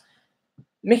set.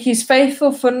 Mickey's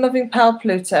faithful, fun-loving pal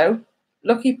Pluto,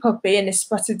 Lucky Puppy and his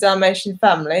spotted Dalmatian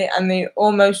family, and the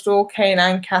almost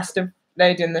all-canine cast of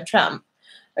Lady and the Tramp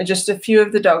are just a few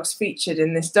of the dogs featured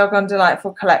in this doggone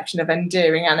delightful collection of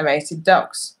endearing animated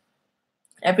dogs.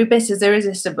 Every bit as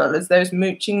irresistible as those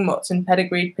mooching mutts and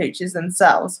pedigreed pooches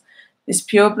themselves, this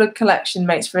pure-blood collection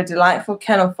makes for a delightful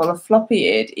kennel full of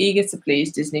floppy-eared,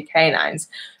 eager-to-please Disney canines,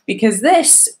 because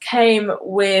this came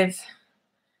with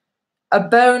a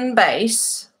bone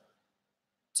base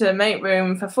to make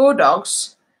room for 4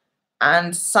 dogs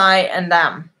and Si and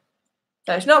Am.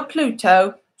 So it's not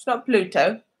Pluto.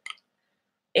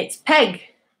 It's Peg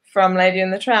from Lady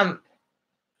and the Tramp.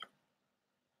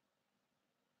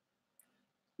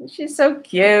 She's so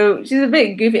cute. She's a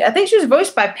bit goofy. I think she was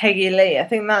voiced by Peggy Lee. I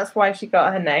think that's why she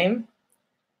got her name.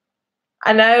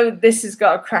 I know this has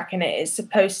got a crack in it. It's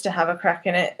supposed to have a crack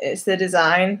in it. It's the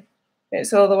design.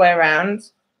 It's all the way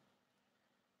around.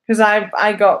 Because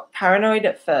I got paranoid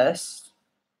at first.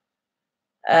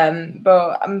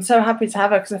 But I'm so happy to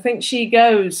have her because I think she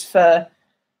goes for...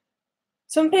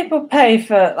 Some people pay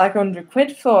for like 100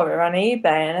 quid for her on eBay,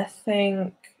 and I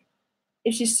think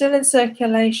if she's still in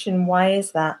circulation, why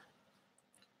is that?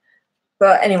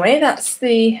 But anyway, that's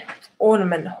the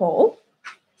ornament haul.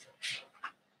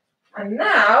 And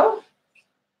now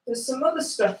there's some other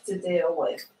stuff to deal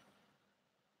with.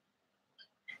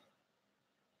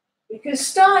 Because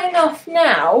starting off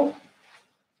now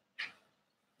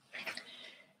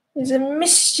is a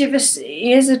mischievous,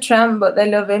 he is a tramp, but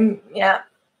they love him, yeah.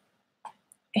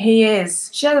 He is.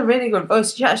 She had a really good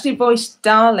voice. She actually voiced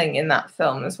Darling in that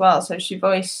film as well. So she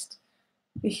voiced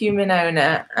the human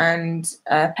owner and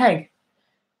Peg.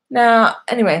 Now,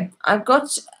 anyway, I've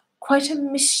got quite a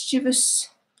mischievous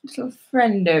little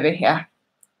friend over here.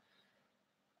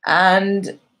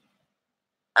 And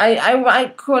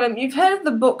I call him, you've heard of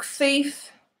the book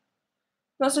thief?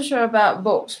 Not so sure about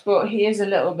books, but he is a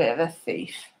little bit of a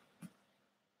thief.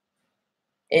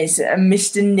 It's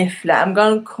Mr. Niffler. I'm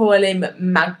going to call him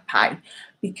Magpie.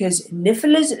 because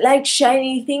nifflers like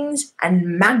shiny things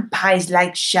and magpies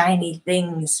like shiny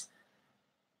things.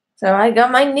 So I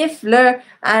got my niffler,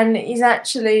 and he's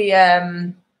actually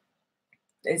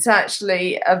it's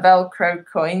actually a Velcro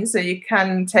coin, so you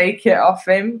can take it off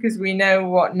him because we know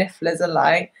what nifflers are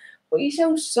like. But he's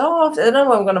so soft. I don't know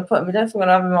where I'm going to put him. I don't think I'm going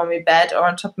to have him on my bed or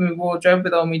on top of my wardrobe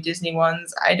with all my Disney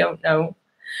ones. I don't know.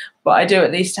 But I do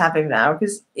at least have him now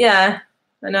because, yeah,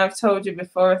 I know I've told you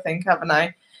before, I think, haven't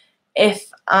I?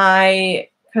 If I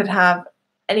could have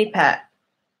any pet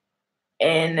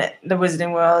in the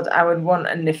Wizarding World, I would want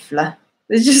a niffler.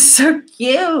 They're just so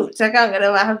cute. I can't get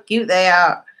over how cute they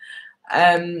are.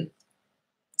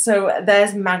 So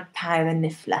there's Magpie the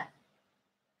Niffler.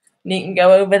 And you can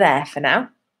go over there for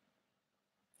now.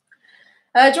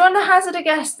 Do you want to hazard a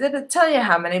guess? Did it tell you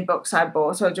how many books I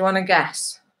bought, or do you want to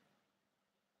guess?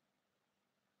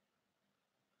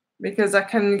 Because I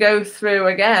can go through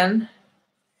again,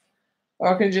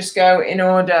 or I can just go in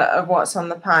order of what's on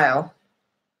the pile.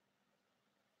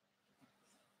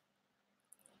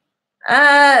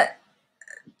 Try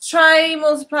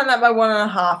multiplying that by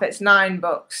 1.5. It's 9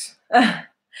 books. I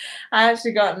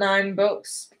actually got 9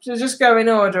 books. So just go in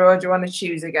order, or do you want to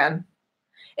choose again?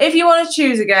 If you want to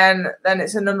choose again, then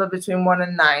it's a number between 1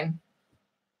 and 9.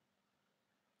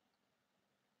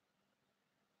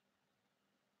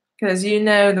 Because you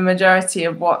know the majority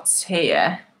of what's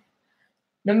here.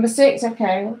 Number 6,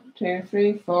 okay. 1, 2,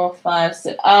 3, 4, 5,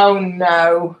 6. Oh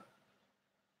no.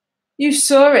 You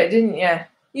saw it, didn't you?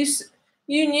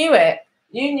 You knew it.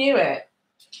 You knew it.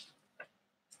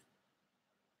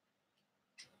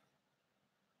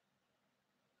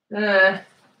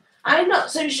 I'm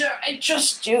not so sure I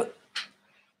trust you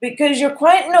because you're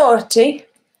quite naughty.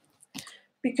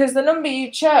 Because the number you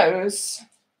chose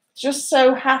just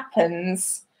so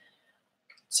happens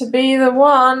to be the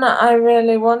one I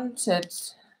really wanted,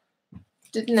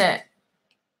 didn't it?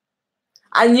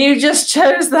 And you just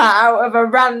chose that out of a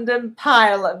random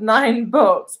pile of 9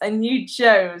 books, and you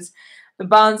chose the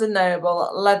Barnes &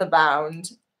 Noble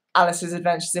leather-bound Alice's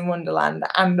Adventures in Wonderland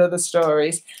and Other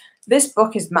Stories. This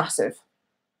book is massive.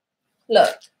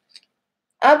 Look,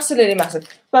 absolutely massive.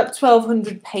 About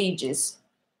 1,200 pages.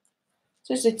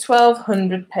 Seriously,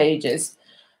 1,200 pages.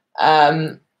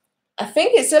 I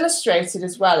think it's illustrated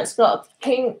as well. It's got a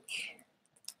pink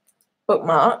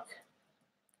bookmark.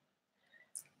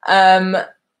 I'm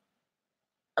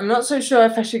not so sure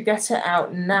if I should get it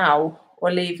out now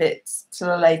or leave it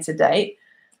till a later date.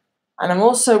 And I'm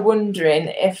also wondering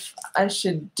if I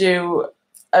should do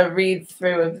a read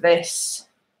through of this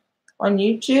on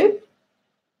YouTube.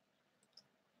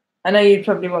 I know you'd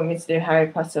probably want me to do Harry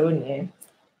Potter, wouldn't you?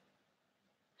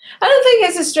 I don't think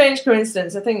it's a strange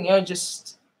coincidence. I think you're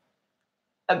just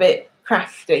a bit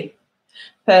crafty,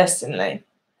 personally.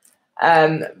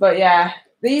 But yeah,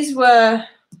 these were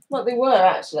what they were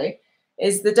actually.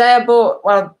 Is the day I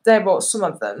bought some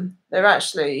of them. They're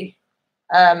actually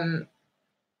buy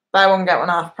one get one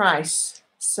half price.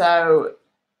 So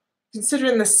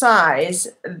considering the size,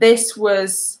 this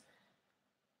was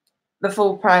the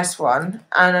full price one,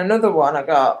 and another one I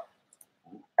got.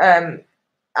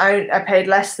 I paid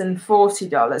less than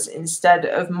 $40 instead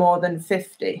of more than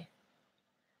 $50.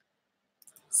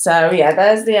 So yeah,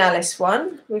 there's the Alice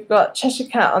one. We've got Cheshire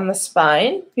Cat on the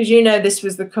spine, because you know this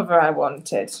was the cover I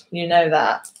wanted. You know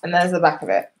that. And there's the back of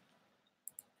it.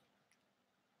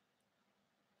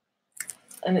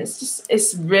 And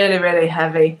it's really, really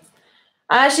heavy.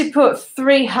 I actually put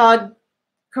 3 hardcover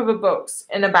books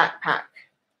in a backpack.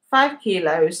 5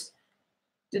 kilos.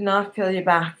 Did not kill your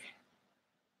back.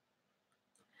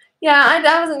 Yeah,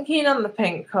 I wasn't keen on the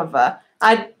pink cover.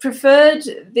 I preferred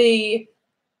the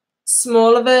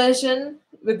smaller version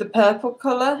with the purple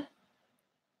colour.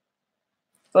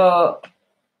 But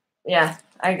yeah,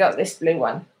 I got this blue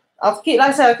one. I'll keep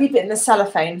it in the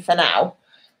cellophane for now.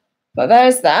 But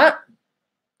there's that.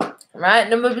 Right,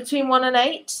 number between 1 and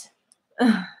 8.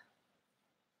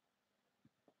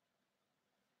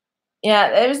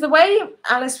 Yeah, it was the way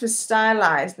Alice was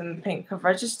stylized in the pink cover.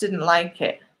 I just didn't like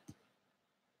it.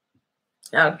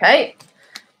 Okay,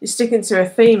 you're sticking to a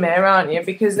theme here, aren't you?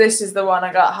 Because this is the one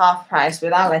I got half price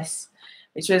with Alice,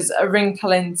 which was A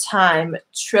Wrinkle in Time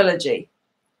trilogy.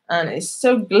 And it's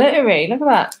so glittery. Look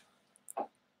at that.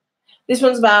 This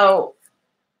one's about,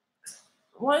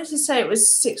 what did you say? It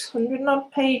was 600 odd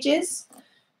pages.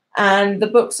 And the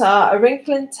books are A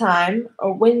Wrinkle in Time, A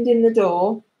Wind in the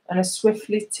Door, and A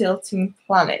Swiftly Tilting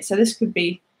Planet. So this could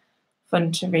be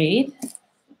fun to read.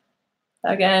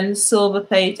 Again, silver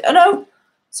page. Oh, no.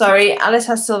 Sorry, Alice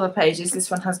has silver pages. This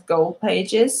one has gold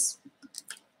pages.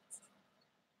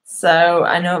 So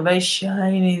I know how very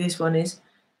shiny this one is.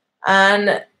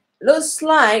 And looks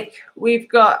like we've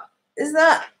got, is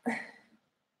that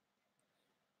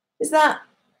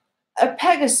a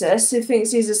Pegasus who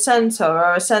thinks he's a centaur,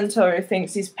 or a centaur who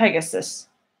thinks he's Pegasus?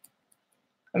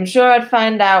 I'm sure I'd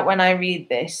find out when I read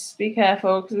this. Be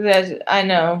careful, because I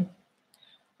know,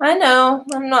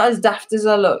 I'm not as daft as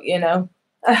I look, you know.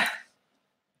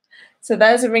 So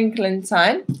there's A Wrinkle in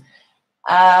Time.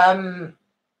 Number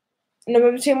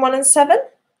between 1 and 7?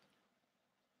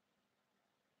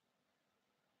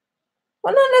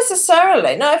 Well, not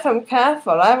necessarily. Not if I'm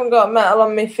careful. I haven't got metal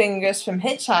on my fingers from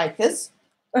Hitchhikers.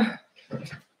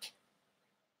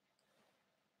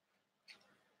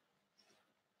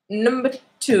 Number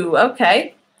 2.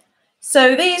 Okay.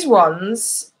 So these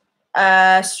ones,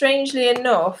 strangely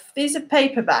enough, these are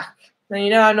paperback. Now, you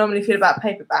know how I normally feel about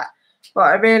paperback, but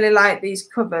I really like these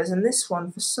covers. And this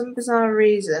one, for some bizarre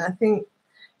reason, I think,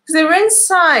 because they were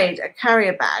inside a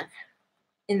carrier bag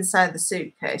inside the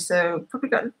suitcase, so probably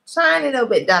got a tiny little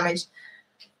bit damaged,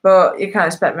 but you can't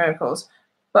expect miracles.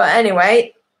 But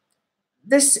anyway,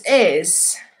 this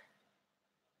is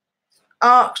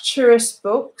Arcturus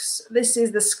Books. This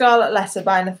is The Scarlet Letter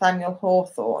by Nathaniel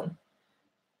Hawthorne.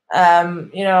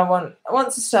 You know, I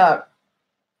want to start,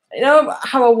 you know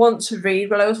how I want to read?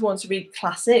 Well, I always want to read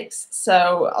classics,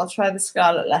 so I'll try The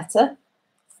Scarlet Letter.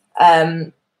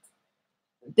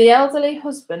 The elderly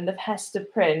husband of Hester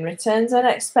Prynne returns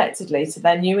unexpectedly to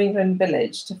their New England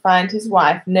village to find his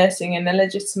wife nursing an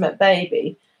illegitimate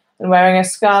baby and wearing a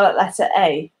scarlet letter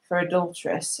A for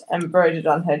adulteress embroidered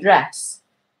on her dress.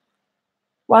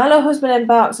 While her husband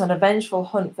embarks on a vengeful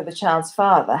hunt for the child's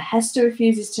father, Hester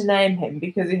refuses to name him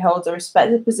because he holds a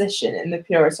respected position in the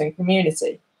Puritan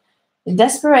community. In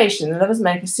desperation, the lovers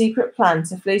make a secret plan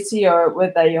to flee to Europe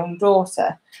with their young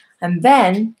daughter, and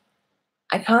then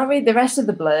I can't read the rest of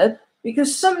the blurb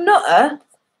because some nutter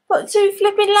put 2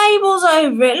 flipping labels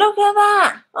over it. Look at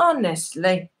that,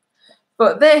 honestly.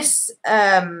 But this,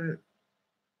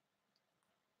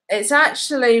 it's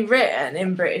actually written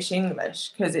in British English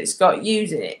because it's got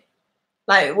U's in it,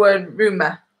 like the word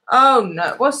rumour. Oh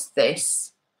no, what's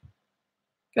this?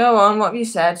 Go on, what have you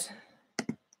said?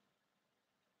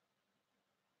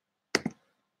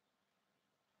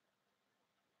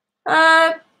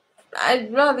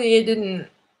 I'd rather you didn't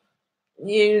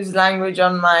use language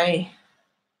on my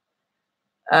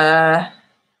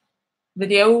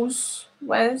videos,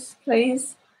 Wes,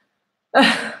 please.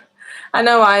 I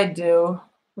know I do.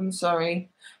 I'm sorry.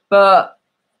 But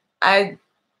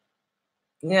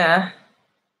yeah.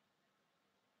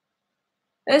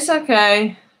 It's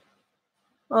okay.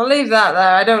 I'll leave that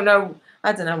there. I don't know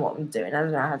what I'm doing. I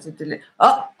don't know how to delete.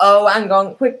 Oh, hang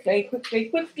on. Quickly.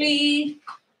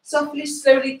 Softly,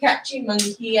 slowly, catchy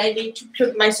monkey. I need to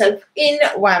plug myself in,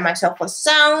 wire myself a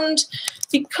sound,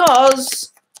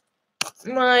 because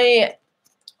my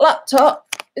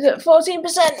laptop is at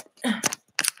 14%.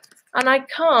 And I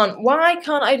can't. Why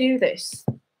can't I do this?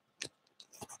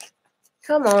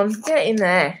 Come on, get in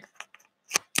there.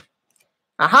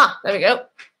 Aha, there we go.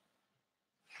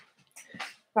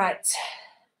 Right.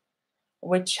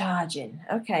 We're charging.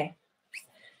 Okay.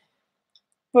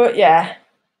 But yeah,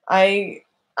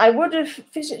 I would have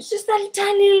finished just that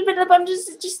tiny little bit of the bottom,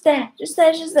 just there.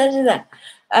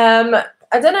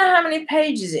 I don't know how many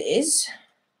pages it is.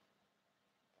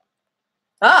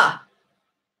 Do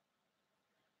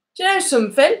you know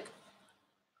something?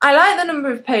 I like the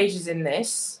number of pages in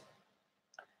this.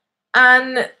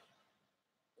 And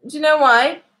do you know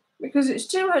why? Because it's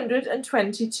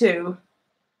 222,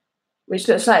 which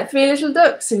looks like 3 little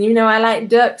ducks. And you know I like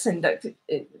ducks, and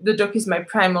the duck is my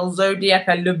primal zodiac.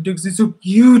 I love ducks. They're so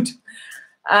cute.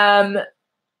 Yeah,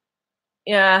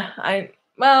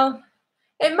 well,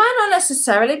 it might not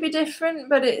necessarily be different,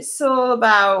 but it's all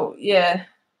about, yeah.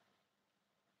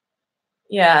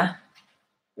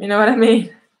 You know what I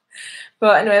mean?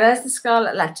 But anyway, there's The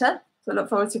Scarlet Letter. So I look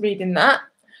forward to reading that.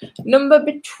 Number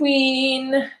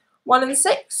between 1 and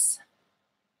 6.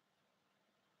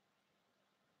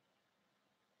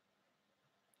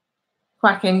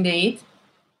 Quack indeed.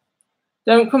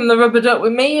 Don't come the rubber duck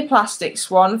with me, you plastic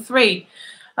swan. 3.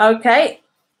 Okay,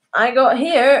 I got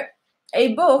here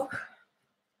a book.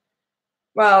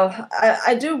 Well,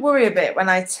 I do worry a bit when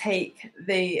I take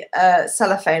the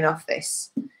cellophane off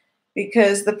this,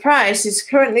 because the price is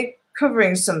currently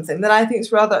covering something that I think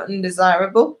is rather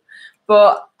undesirable.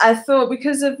 But I thought,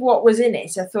 because of what was in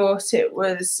it, I thought it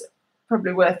was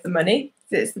probably worth the money.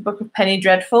 It's the book of Penny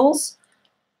Dreadfuls,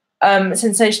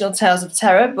 Sensational Tales of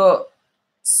Terror. But I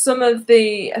think some of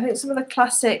the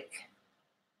classic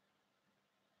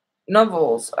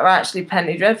novels are actually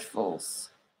Penny Dreadfuls.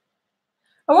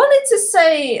 I wanted to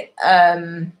say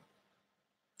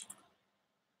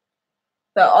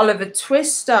that Oliver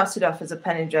Twist started off as a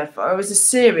penny dreadful. It was a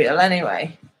cereal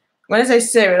anyway. When I say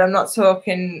cereal, I'm not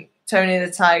talking Tony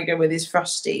the Tiger with his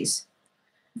Frosties.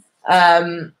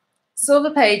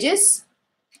 Silver Pages.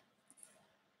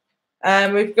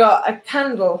 We've got a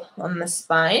candle on the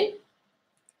spine.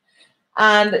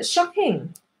 And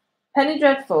shocking. Penny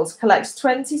Dreadfuls collects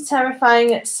 20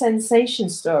 terrifying sensation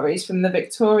stories from the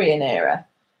Victorian era.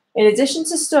 In addition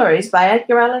to stories by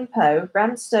Edgar Allan Poe,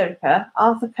 Bram Stoker,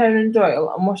 Arthur Conan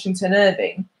Doyle, and Washington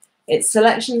Irving, its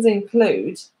selections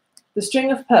include The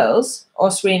String of Pearls,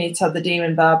 or Sweeney Todd the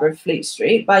Demon Barber of Fleet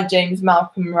Street by James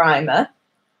Malcolm Rymer,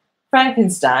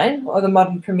 Frankenstein, or The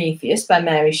Modern Prometheus by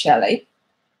Mary Shelley,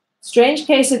 Strange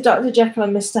Case of Dr. Jekyll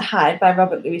and Mr. Hyde by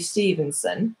Robert Louis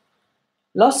Stevenson,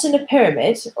 Lost in a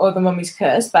Pyramid, or The Mummy's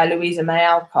Curse by Louisa May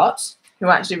Alcott, who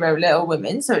actually wrote Little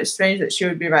Women, so it's strange that she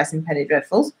would be writing Penny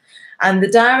Dreadfuls, and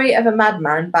The Diary of a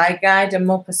Madman by Guy de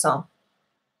Maupassant.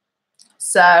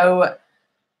 So,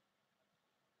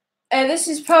 this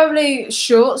is probably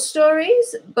short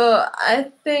stories, but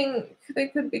I think they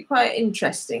could be quite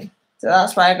interesting. So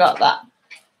that's why I got that.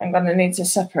 I'm going to need to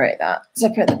separate the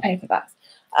paperbacks.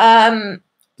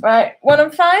 Right, 1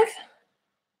 and 5.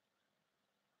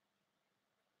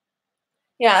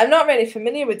 Yeah, I'm not really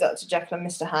familiar with Dr. Jekyll and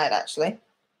Mr. Hyde, actually.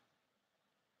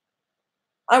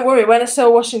 I worry, when I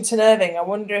saw Washington Irving, I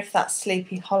wonder if that's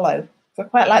Sleepy Hollow. I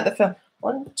quite like the film.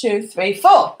 1, 2, 3,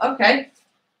 4. Okay.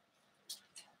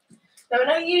 Now, I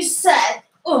know you said...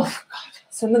 Oh, God,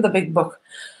 it's another big book.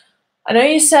 I know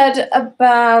you said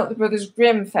about the Brothers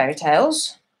Grimm fairy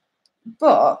tales,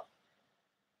 but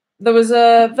there was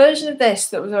a version of this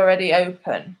that was already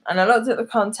open, and I looked at the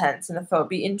contents and I thought it'd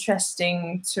be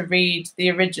interesting to read the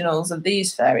originals of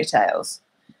these fairy tales.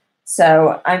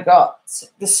 So I got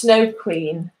The Snow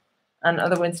Queen and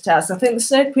Other Winter Tales. I think The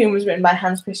Snow Queen was written by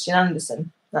Hans Christian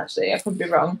Andersen, actually. I could be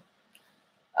wrong.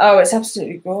 Oh, it's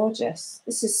absolutely gorgeous.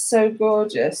 This is so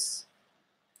gorgeous.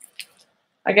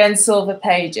 Again, silver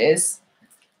pages.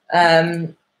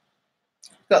 Got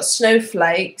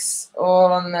snowflakes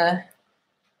all on the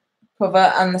cover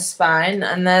and the spine,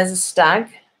 and there's a stag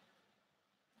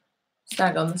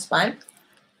on the spine.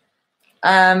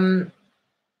 And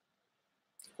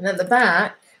at the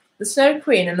back, The Snow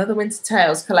Queen and Other Winter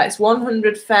Tales collects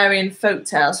 100 fairy and folk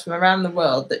tales from around the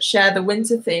world that share the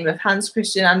winter theme of Hans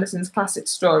Christian Andersen's classic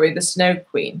story, The Snow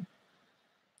Queen.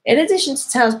 In addition to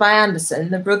tales by Andersen,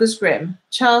 the Brothers Grimm,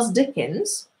 Charles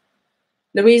Dickens,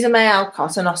 Louisa May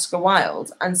Alcott and Oscar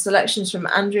Wilde, and selections from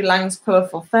Andrew Lang's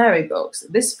colourful fairy books,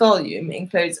 this volume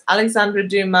includes Alexandra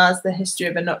Dumas' The History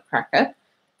of a Nutcracker,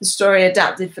 the story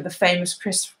adapted for the famous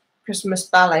Christmas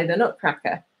ballet The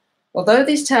Nutcracker. Although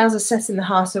these tales are set in the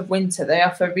heart of winter, they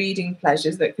offer reading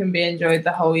pleasures that can be enjoyed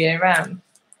the whole year round.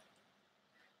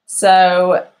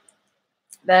 So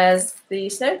there's The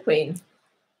Snow Queen,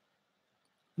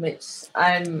 which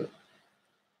I'm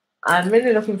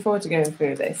really looking forward to going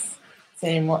through this.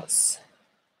 Seeing what's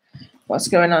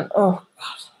going on. Oh,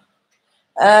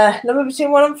 God. Number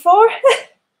between 1 and 4.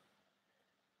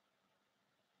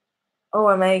 Oh,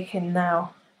 I'm aching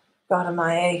now. God, am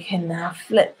I aching now.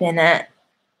 Flipping it.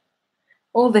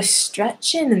 All this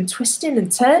stretching and twisting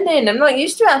and turning. I'm not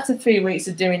used to it after 3 weeks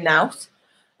of doing now.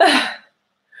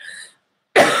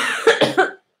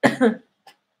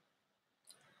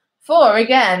 4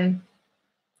 again.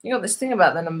 You got this thing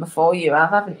about the number 4 you have,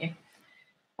 haven't you?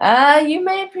 You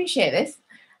may appreciate this,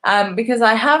 because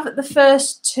I have the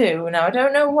first 2. Now, I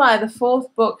don't know why the 4th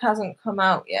book hasn't come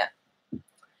out yet.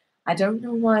 I don't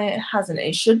know why it hasn't.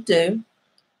 It should do,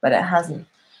 but it hasn't.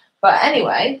 But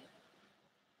anyway,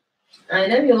 I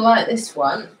know you'll like this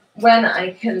one when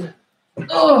I can...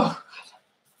 Oh,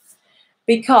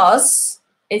 because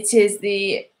it is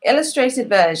the illustrated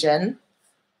version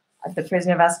of The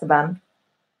Prisoner of Azkaban.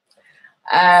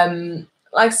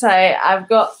 Like I say, I've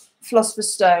got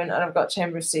Philosopher's Stone and I've got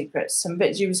Chamber of Secrets. I'm a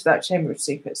bit dubious about Chamber of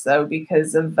Secrets though,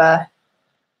 because of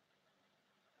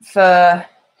for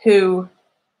who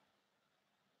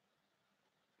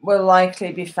will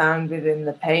likely be found within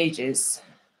the pages.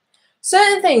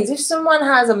 Certain things, if someone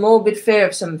has a morbid fear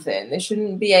of something, they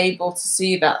shouldn't be able to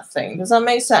see that thing. Does that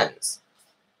make sense?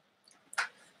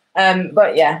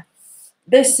 But yeah,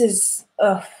 this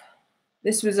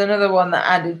was another one that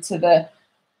added to the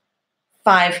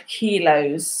 5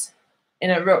 kilos in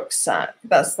a rucksack.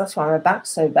 That's why my back's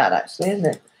so bad, actually, isn't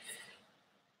it?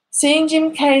 Seeing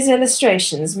Jim Kay's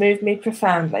illustrations moved me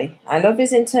profoundly. I love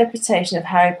his interpretation of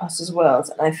Harry Potter's world,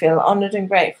 and I feel honoured and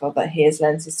grateful that he has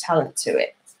lent his talent to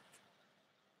it.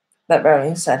 That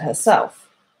Rowling said herself.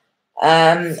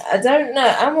 I don't know.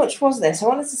 How much was this? I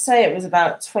wanted to say it was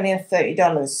about $20 or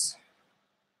 $30.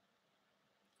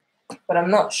 but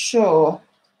I'm not sure.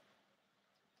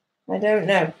 I don't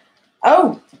know.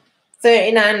 Oh,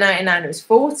 $39.99. It was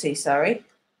 40. Sorry.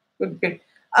 Good.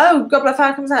 Oh, Goblet of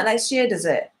Fire comes out next year, does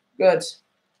it? Good.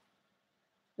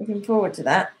 Looking forward to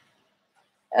that.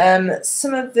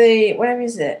 Some of the, where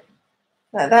is it?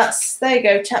 That's, there you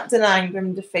go, Chapter 9,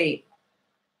 Grim Defeat.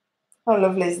 How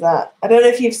lovely is that? I don't know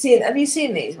if have you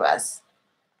seen these, Wes?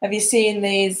 Have you seen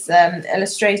these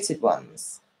illustrated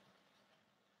ones?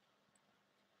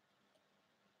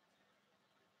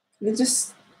 They're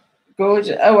just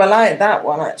gorgeous. Oh, I like that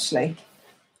one, actually.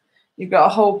 You've got a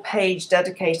whole page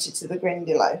dedicated to the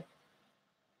Grindylow.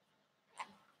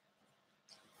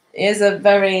 He is a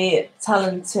very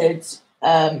talented...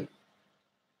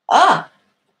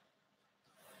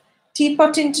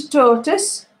 Teapot into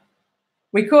Tortoise.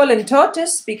 We call him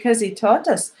Tortoise because he taught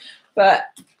us. But,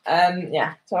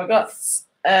 yeah. So I got...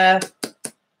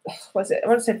 what's it? I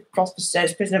want to say Prosper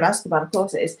Sturge, Prisoner of Azkaban. Of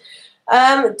course it is.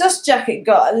 Dust Jacket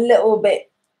got a little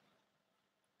bit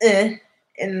in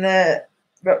the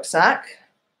rucksack,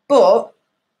 but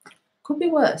could be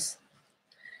worse.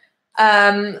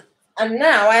 And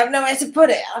now I have nowhere to put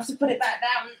it. I have to put it back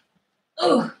down.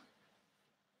 Oh.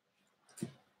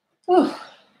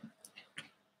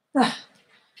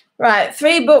 Right,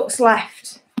 3 books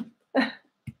left.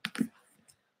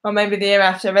 Or maybe the year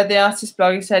after. I read the artist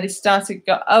blog. He said he started.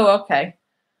 Oh, okay.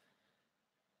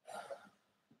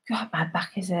 God, my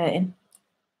back is hurting.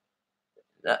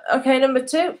 Okay, number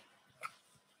 2.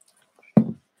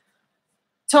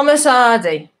 Thomas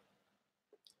Hardy.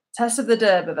 Tess of the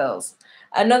D'Urbervilles.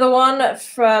 Another one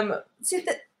from. See,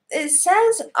 it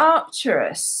says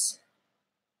Arcturus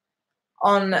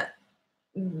on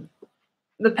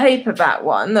the paperback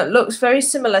one that looks very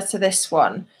similar to this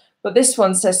one, but this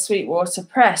one says Sweetwater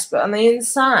Press, but on the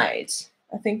inside,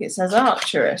 I think it says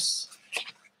Arcturus.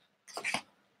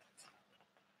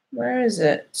 Where is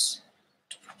it?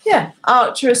 Yeah,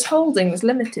 Arcturus Holdings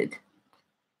Limited.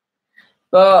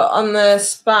 But on the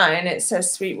spine, it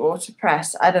says Sweetwater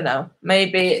Press. I don't know.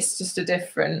 Maybe it's just a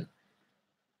different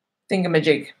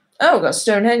thingamajig. Oh, we've got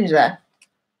Stonehenge there.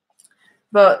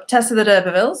 But Tess of the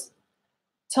D'Urbervilles.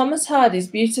 Thomas Hardy's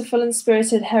beautiful and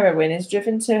spirited heroine is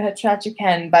driven to her tragic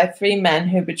end by 3 men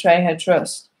who betray her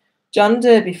trust. John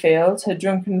Durbeyfield, her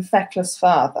drunken, feckless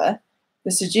father,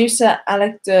 the seducer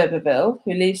Alec d'Urberville,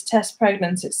 who leaves Tess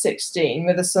pregnant at 16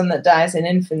 with a son that dies in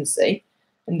infancy,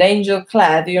 and Angel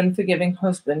Clare, the unforgiving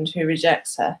husband who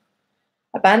rejects her.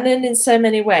 Abandoned in so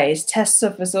many ways, Tess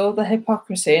suffers all the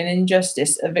hypocrisy and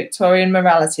injustice of Victorian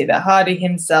morality that Hardy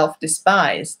himself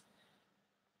despised.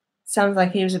 Sounds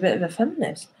like he was a bit of a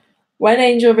feminist. When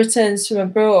Angel returns from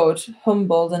abroad,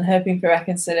 humbled and hoping for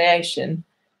reconciliation,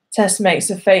 Tess makes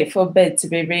a fateful bid to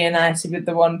be reunited with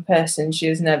the one person she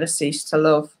has never ceased to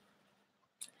love.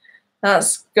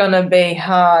 That's going to be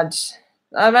hard.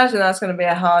 I imagine that's going to be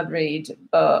a hard read,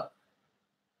 but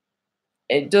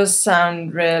it does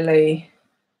sound really...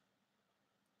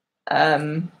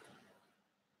 I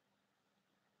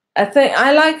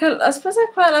suppose I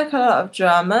quite like a lot of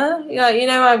drama. Yeah, you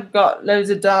know, I've got loads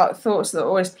of dark thoughts that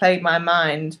always plague my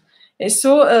mind. It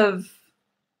sort of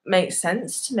makes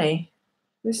sense to me.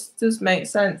 This does make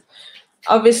sense.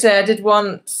 Obviously, I did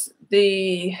want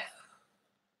the...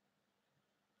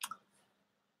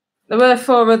 There were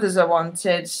 4 others I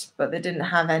wanted, but they didn't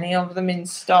have any of them in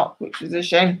stock, which was a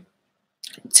shame.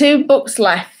 2 books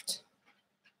left.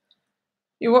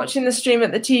 You're watching the stream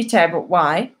at the tea table.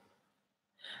 Why?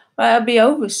 Well, it'll be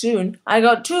over soon. I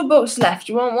got 2 books left.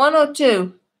 You want 1 or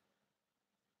 2?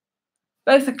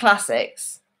 Both are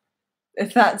classics,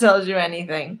 if that tells you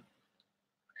anything.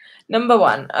 Number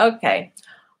 1. Okay.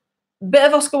 Bit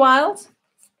of Oscar Wilde.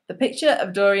 The Picture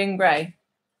of Dorian Gray.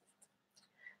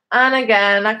 And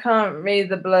again, I can't read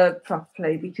the blurb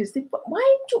properly because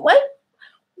why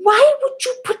would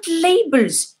you put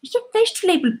labels? It's not nice to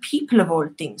label people of all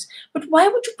things, but why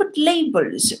would you put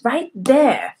labels right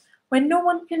there when no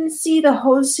one can see the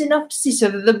whole synopsis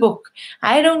of the book?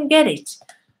 I don't get it.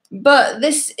 But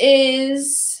this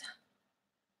is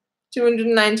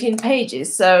 219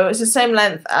 pages, so it's the same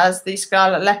length as the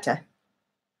Scarlet Letter.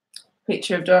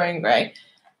 Picture of Dorian Gray.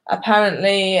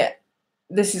 Apparently,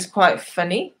 this is quite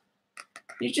funny.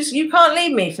 You can't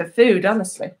leave me for food,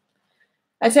 honestly.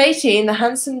 At 18, the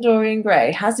handsome Dorian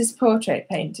Gray has his portrait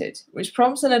painted, which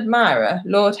prompts an admirer,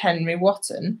 Lord Henry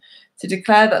Wotton, to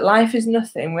declare that life is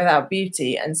nothing without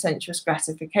beauty and sensuous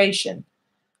gratification.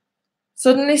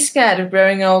 Suddenly scared of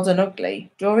growing old and ugly,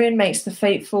 Dorian makes the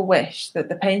fateful wish that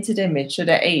the painted image should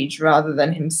age rather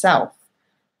than himself.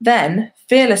 Then,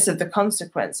 fearless of the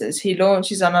consequences, he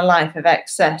launches on a life of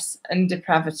excess and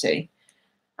depravity.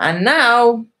 And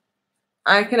now...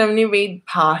 I can only read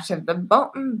part of the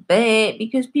bottom bit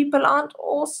because people aren't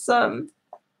awesome.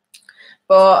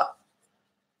 But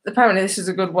apparently this is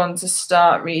a good one to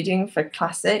start reading for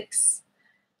classics.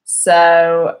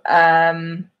 So,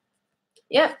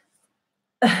 yeah.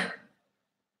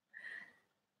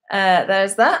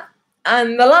 There's that.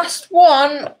 And the last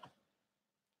one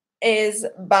is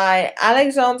by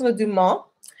Alexandre Dumas,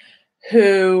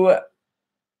 who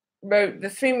wrote The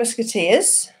Three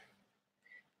Musketeers.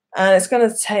 And it's going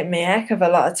to take me a heck of a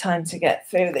lot of time to get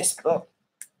through this book.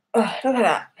 Oh, look at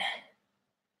that.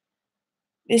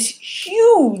 This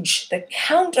huge, The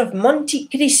Count of Monte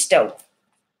Cristo.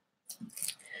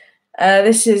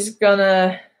 This is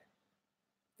gonna,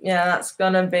 yeah, that's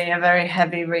gonna be a very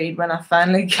heavy read when I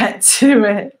finally get to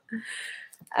it.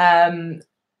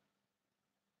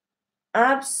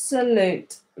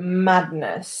 Absolute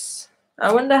madness.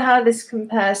 I wonder how this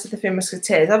compares to The Three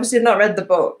Musketeers. Obviously, I've not read the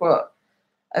book, but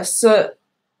I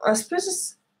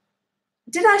suppose.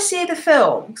 Did I see the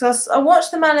film? Because I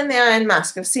watched The Man in the Iron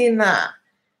Mask. I've seen that,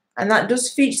 and that does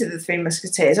feature The Three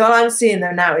Musketeers. All I'm seeing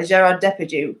though now is Gerard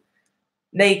Depardieu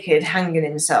naked, hanging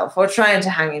himself, or trying to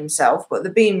hang himself, but the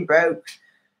beam broke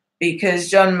because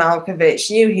John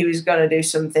Malkovich knew he was going to do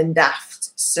something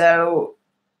daft, so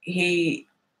he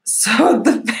sawed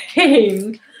the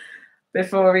beam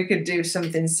before he could do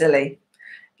something silly.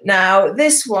 Now,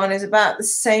 this one is about the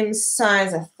same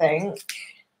size, I think,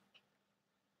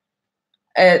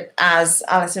 as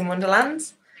Alice in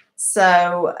Wonderland.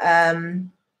 So,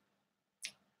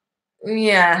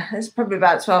 yeah, it's probably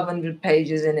about 1,200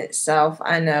 pages in itself.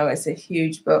 I know it's a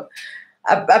huge book.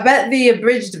 I bet the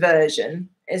abridged version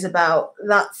is about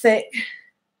that thick,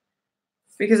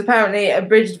 because apparently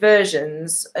abridged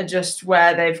versions are just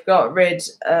where they've got rid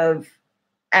of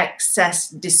excess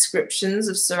descriptions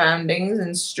of surroundings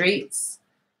and streets.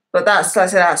 But that's, like I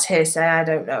said, that's hearsay. I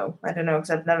don't know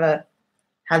because I've never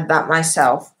had that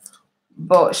myself.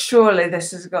 But surely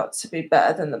this has got to be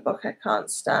better than the book I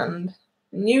can't stand.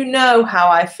 And you know how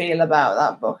I feel about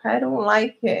that book. I don't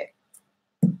like it.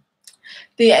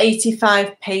 The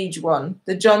 85-page one,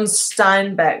 the John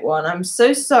Steinbeck one. I'm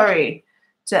so sorry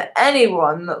to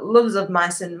anyone that loves Of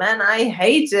Mice and Men. I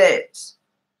hate it.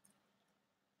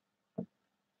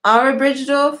 Are abridged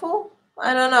awful?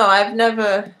 I don't know. I've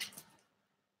never,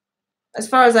 as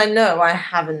far as I know, I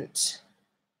haven't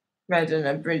read an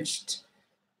abridged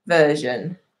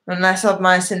version, unless Of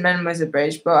Mice and Men was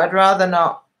abridged, but I'd rather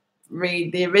not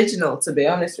read the original, to be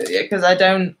honest with you, because I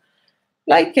don't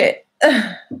like it.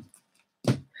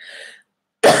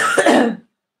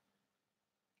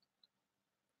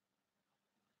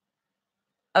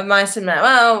 Of Mice and Men,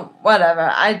 well, whatever.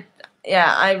 I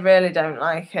really don't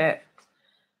like it.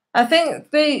 I think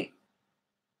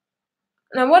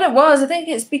what it was, I think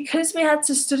it's because we had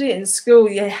to study it in school.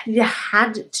 You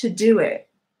had to do it.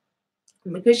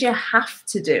 And because you have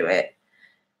to do it,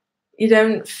 you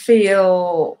don't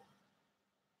feel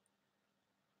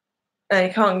you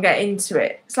can't get into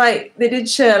it. It's like they did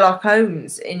Sherlock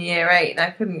Holmes in year 8 and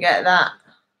I couldn't get that.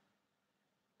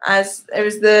 As it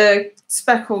was the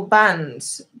Speckled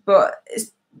Band, but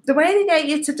it's the way they get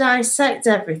you to dissect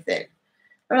everything.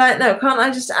 I'm like, no, can't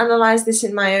I just analyse this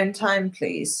in my own time,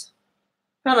 please?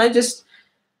 Can't I just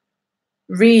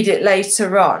read it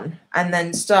later on and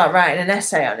then start writing an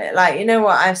essay on it? Like, you know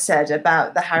what I've said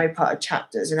about the Harry Potter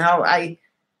chapters and how I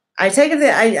take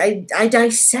it, I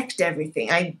dissect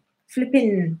everything. I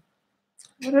flipping,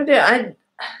 what do I do?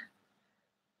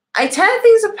 I tear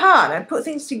things apart and I put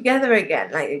things together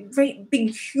again, like a great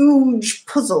big huge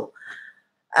puzzle.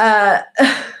 I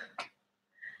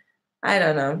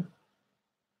don't know.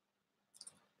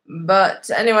 But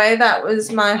anyway, that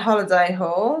was my holiday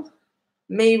haul.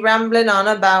 Me rambling on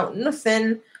about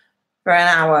nothing for an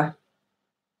hour.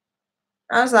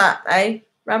 How's that, eh?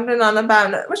 Rambling on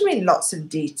about, what do you mean lots of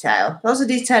detail? Lots of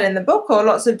detail in the book or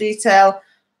lots of detail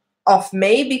off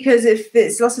me? Because if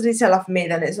it's lots of detail off me,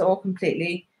 then it's all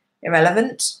completely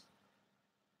irrelevant.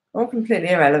 All completely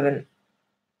irrelevant.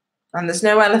 And there's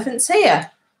no elephants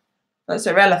here. That's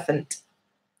irrelevant.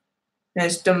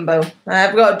 There's Dumbo.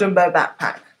 I've got a Dumbo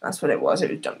backpack. That's what it was.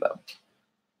 It was Dumbo.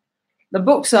 The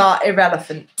books are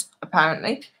irrelevant,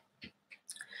 apparently.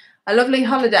 A lovely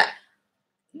holiday.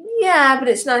 Yeah, but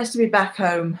it's nice to be back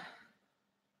home.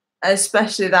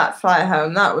 Especially that flight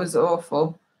home. That was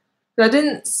awful. I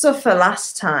didn't suffer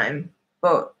last time,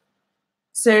 but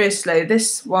seriously,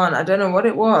 this one, I don't know what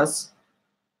it was.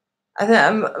 I think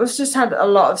I was just had a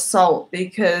lot of salt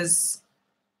because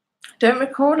I don't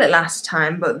recall it last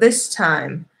time, but this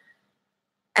time,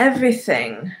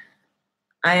 everything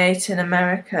I ate in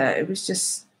America, it was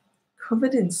just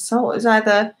covered in salt. It was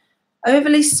either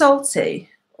overly salty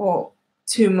or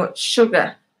too much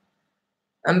sugar.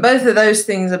 And both of those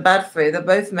things are bad for you. They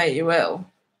both make you ill.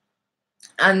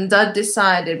 And Dad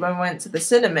decided when we went to the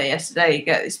cinema yesterday, you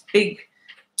get this big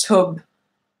tub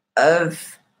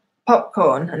of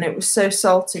popcorn, and it was so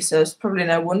salty, so it's probably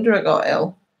no wonder I got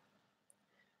ill.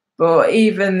 But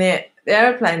even the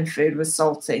airplane food was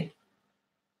salty.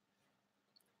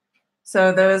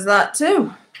 So there was that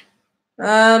too.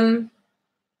 I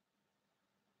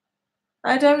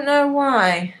don't know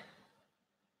why.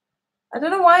 I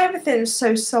don't know why everything's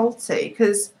so salty,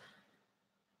 because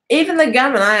even the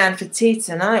gammon I had for tea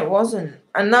tonight wasn't.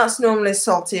 And that's normally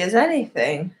salty as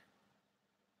anything.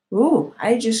 Ooh,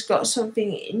 I just got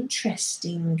something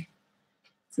interesting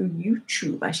through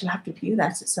YouTube. I shall have to view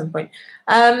that at some point.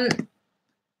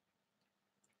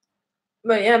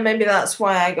 But yeah, maybe that's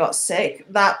why I got sick.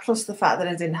 That plus the fact that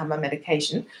I didn't have my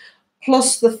medication,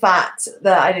 plus the fact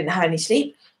that I didn't have any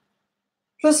sleep,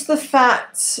 plus the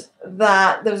fact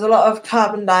that there was a lot of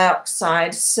carbon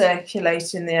dioxide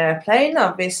circulating the airplane,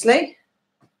 obviously.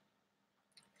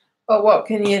 But what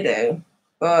can you do?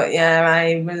 But yeah,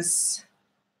 I was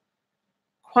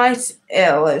quite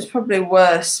ill. It was probably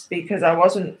worse because I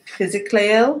wasn't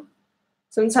physically ill.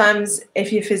 Sometimes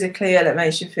if you're physically ill, it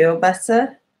makes you feel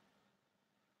better.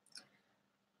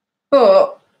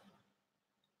 But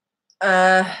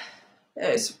do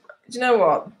you know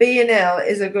what? Being ill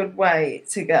is a good way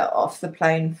to get off the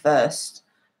plane first.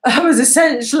 I was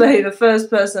essentially the first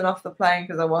person off the plane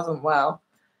because I wasn't well.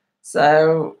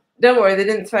 So don't worry, they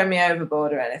didn't throw me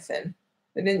overboard or anything.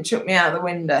 They didn't chuck me out the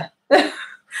window.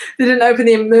 They didn't open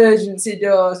the emergency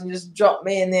doors and just drop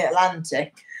me in the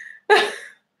Atlantic.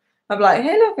 I'm like,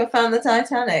 hey, look, I found the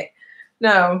Titanic.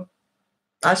 No,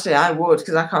 actually, I would,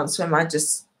 because I can't swim. I'd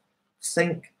just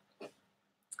sink.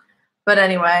 But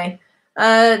anyway,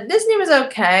 Disney was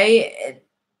okay.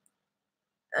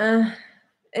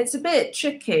 It's a bit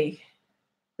tricky,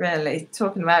 really,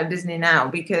 talking about Disney now,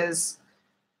 because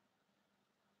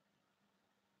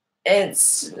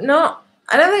it's not,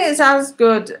 I don't think it's as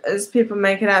good as people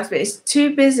make it out to be. It's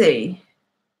too busy.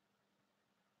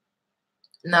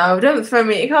 No, don't throw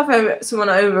me. You can't throw someone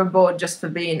overboard just for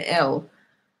being ill.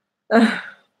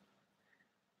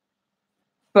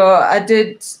 But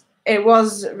it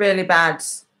was really bad.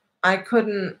 I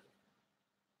couldn't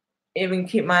even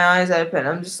keep my eyes open.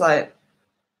 I'm just like,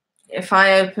 if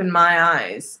I open my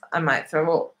eyes, I might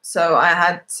throw up. So I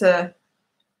had to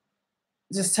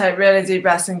just take really deep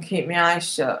breaths and keep my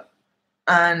eyes shut.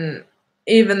 And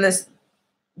even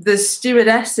the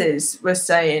stewardesses were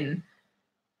saying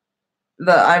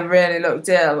that I really looked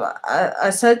ill. I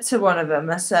said to one of them,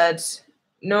 I said,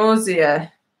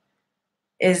 nausea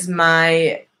is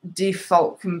my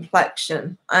default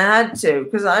complexion. I had to,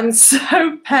 because I'm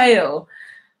so pale.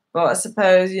 But I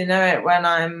suppose you know it when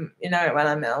I'm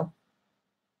ill.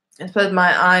 I suppose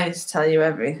my eyes tell you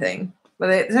everything. But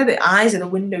they say the eyes are the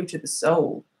window to the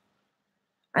soul.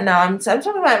 I know, I'm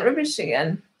talking about rubbish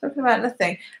again. Talking about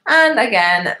nothing. And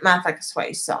again, mouth like a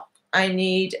sweaty sock. I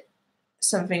need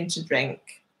something to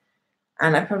drink.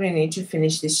 And I probably need to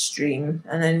finish this stream.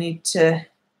 And I need to,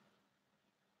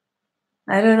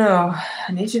 I don't know,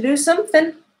 I need to do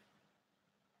something.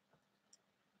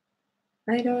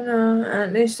 I don't know.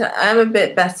 At least I'm a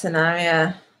bit better now,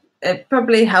 yeah. It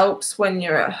probably helps when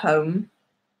you're at home.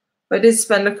 But I did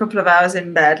spend a couple of hours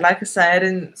in bed. Like I say, I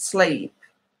didn't sleep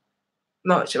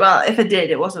much. Well, if I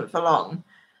did, it wasn't for long.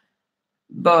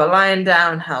 But lying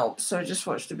down helps, so I just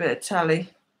watched a bit of telly.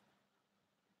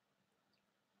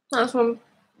 That's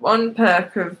one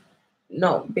perk of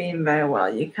not being very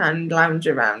well. You can lounge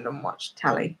around and watch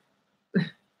telly.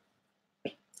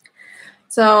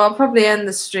 So I'll probably end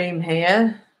the stream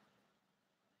here.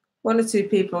 1 or 2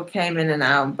 people came in and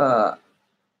out, but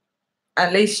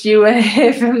at least you were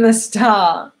here from the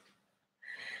start.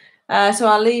 So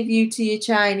I'll leave you to your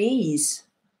Chinese.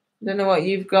 I don't know what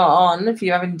you've got on, if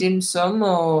you're having dim sum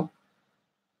or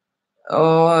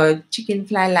chicken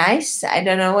fly rice. I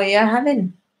don't know what you're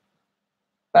having.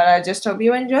 But I just hope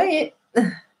you enjoy it.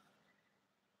 And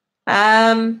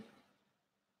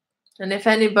if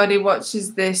anybody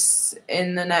watches this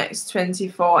in the next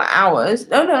 24 hours,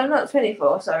 no, not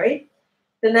 24, sorry.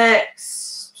 The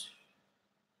next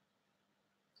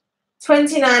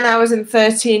 29 hours and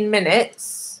 13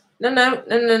 minutes. No.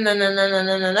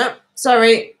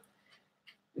 Sorry.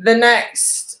 The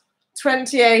next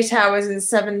 28 hours and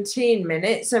 17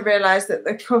 minutes, I realised that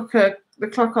the clock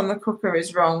on the cooker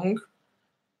is wrong.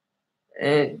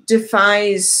 It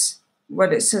defies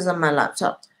what it says on my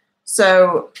laptop.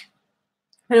 So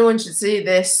if anyone should see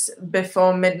this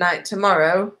before midnight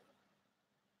tomorrow,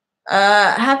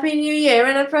 Happy New Year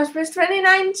and a prosperous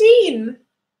 2019.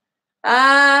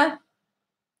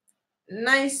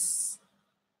 Nice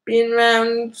being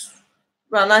around.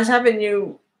 Well, nice having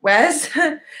you, Wes.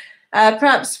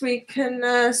 Perhaps we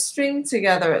can stream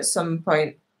together at some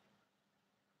point.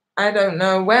 I don't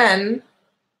know when,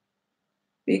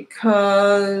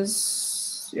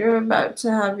 because you're about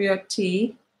to have your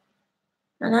tea.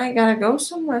 And I gotta go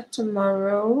somewhere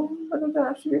tomorrow, but I don't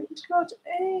have to be able to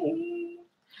today.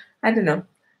 I don't know.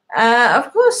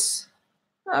 Of course.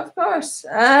 Of course.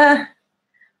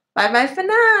 Bye-bye for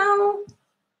now.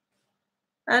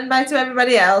 And bye to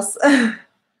everybody else.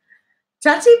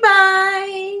 Chatty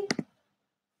bye.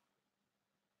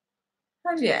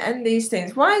 How do you end these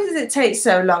things? Why does it take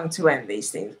so long to end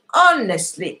these things?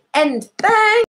 Honestly, end. Thanks.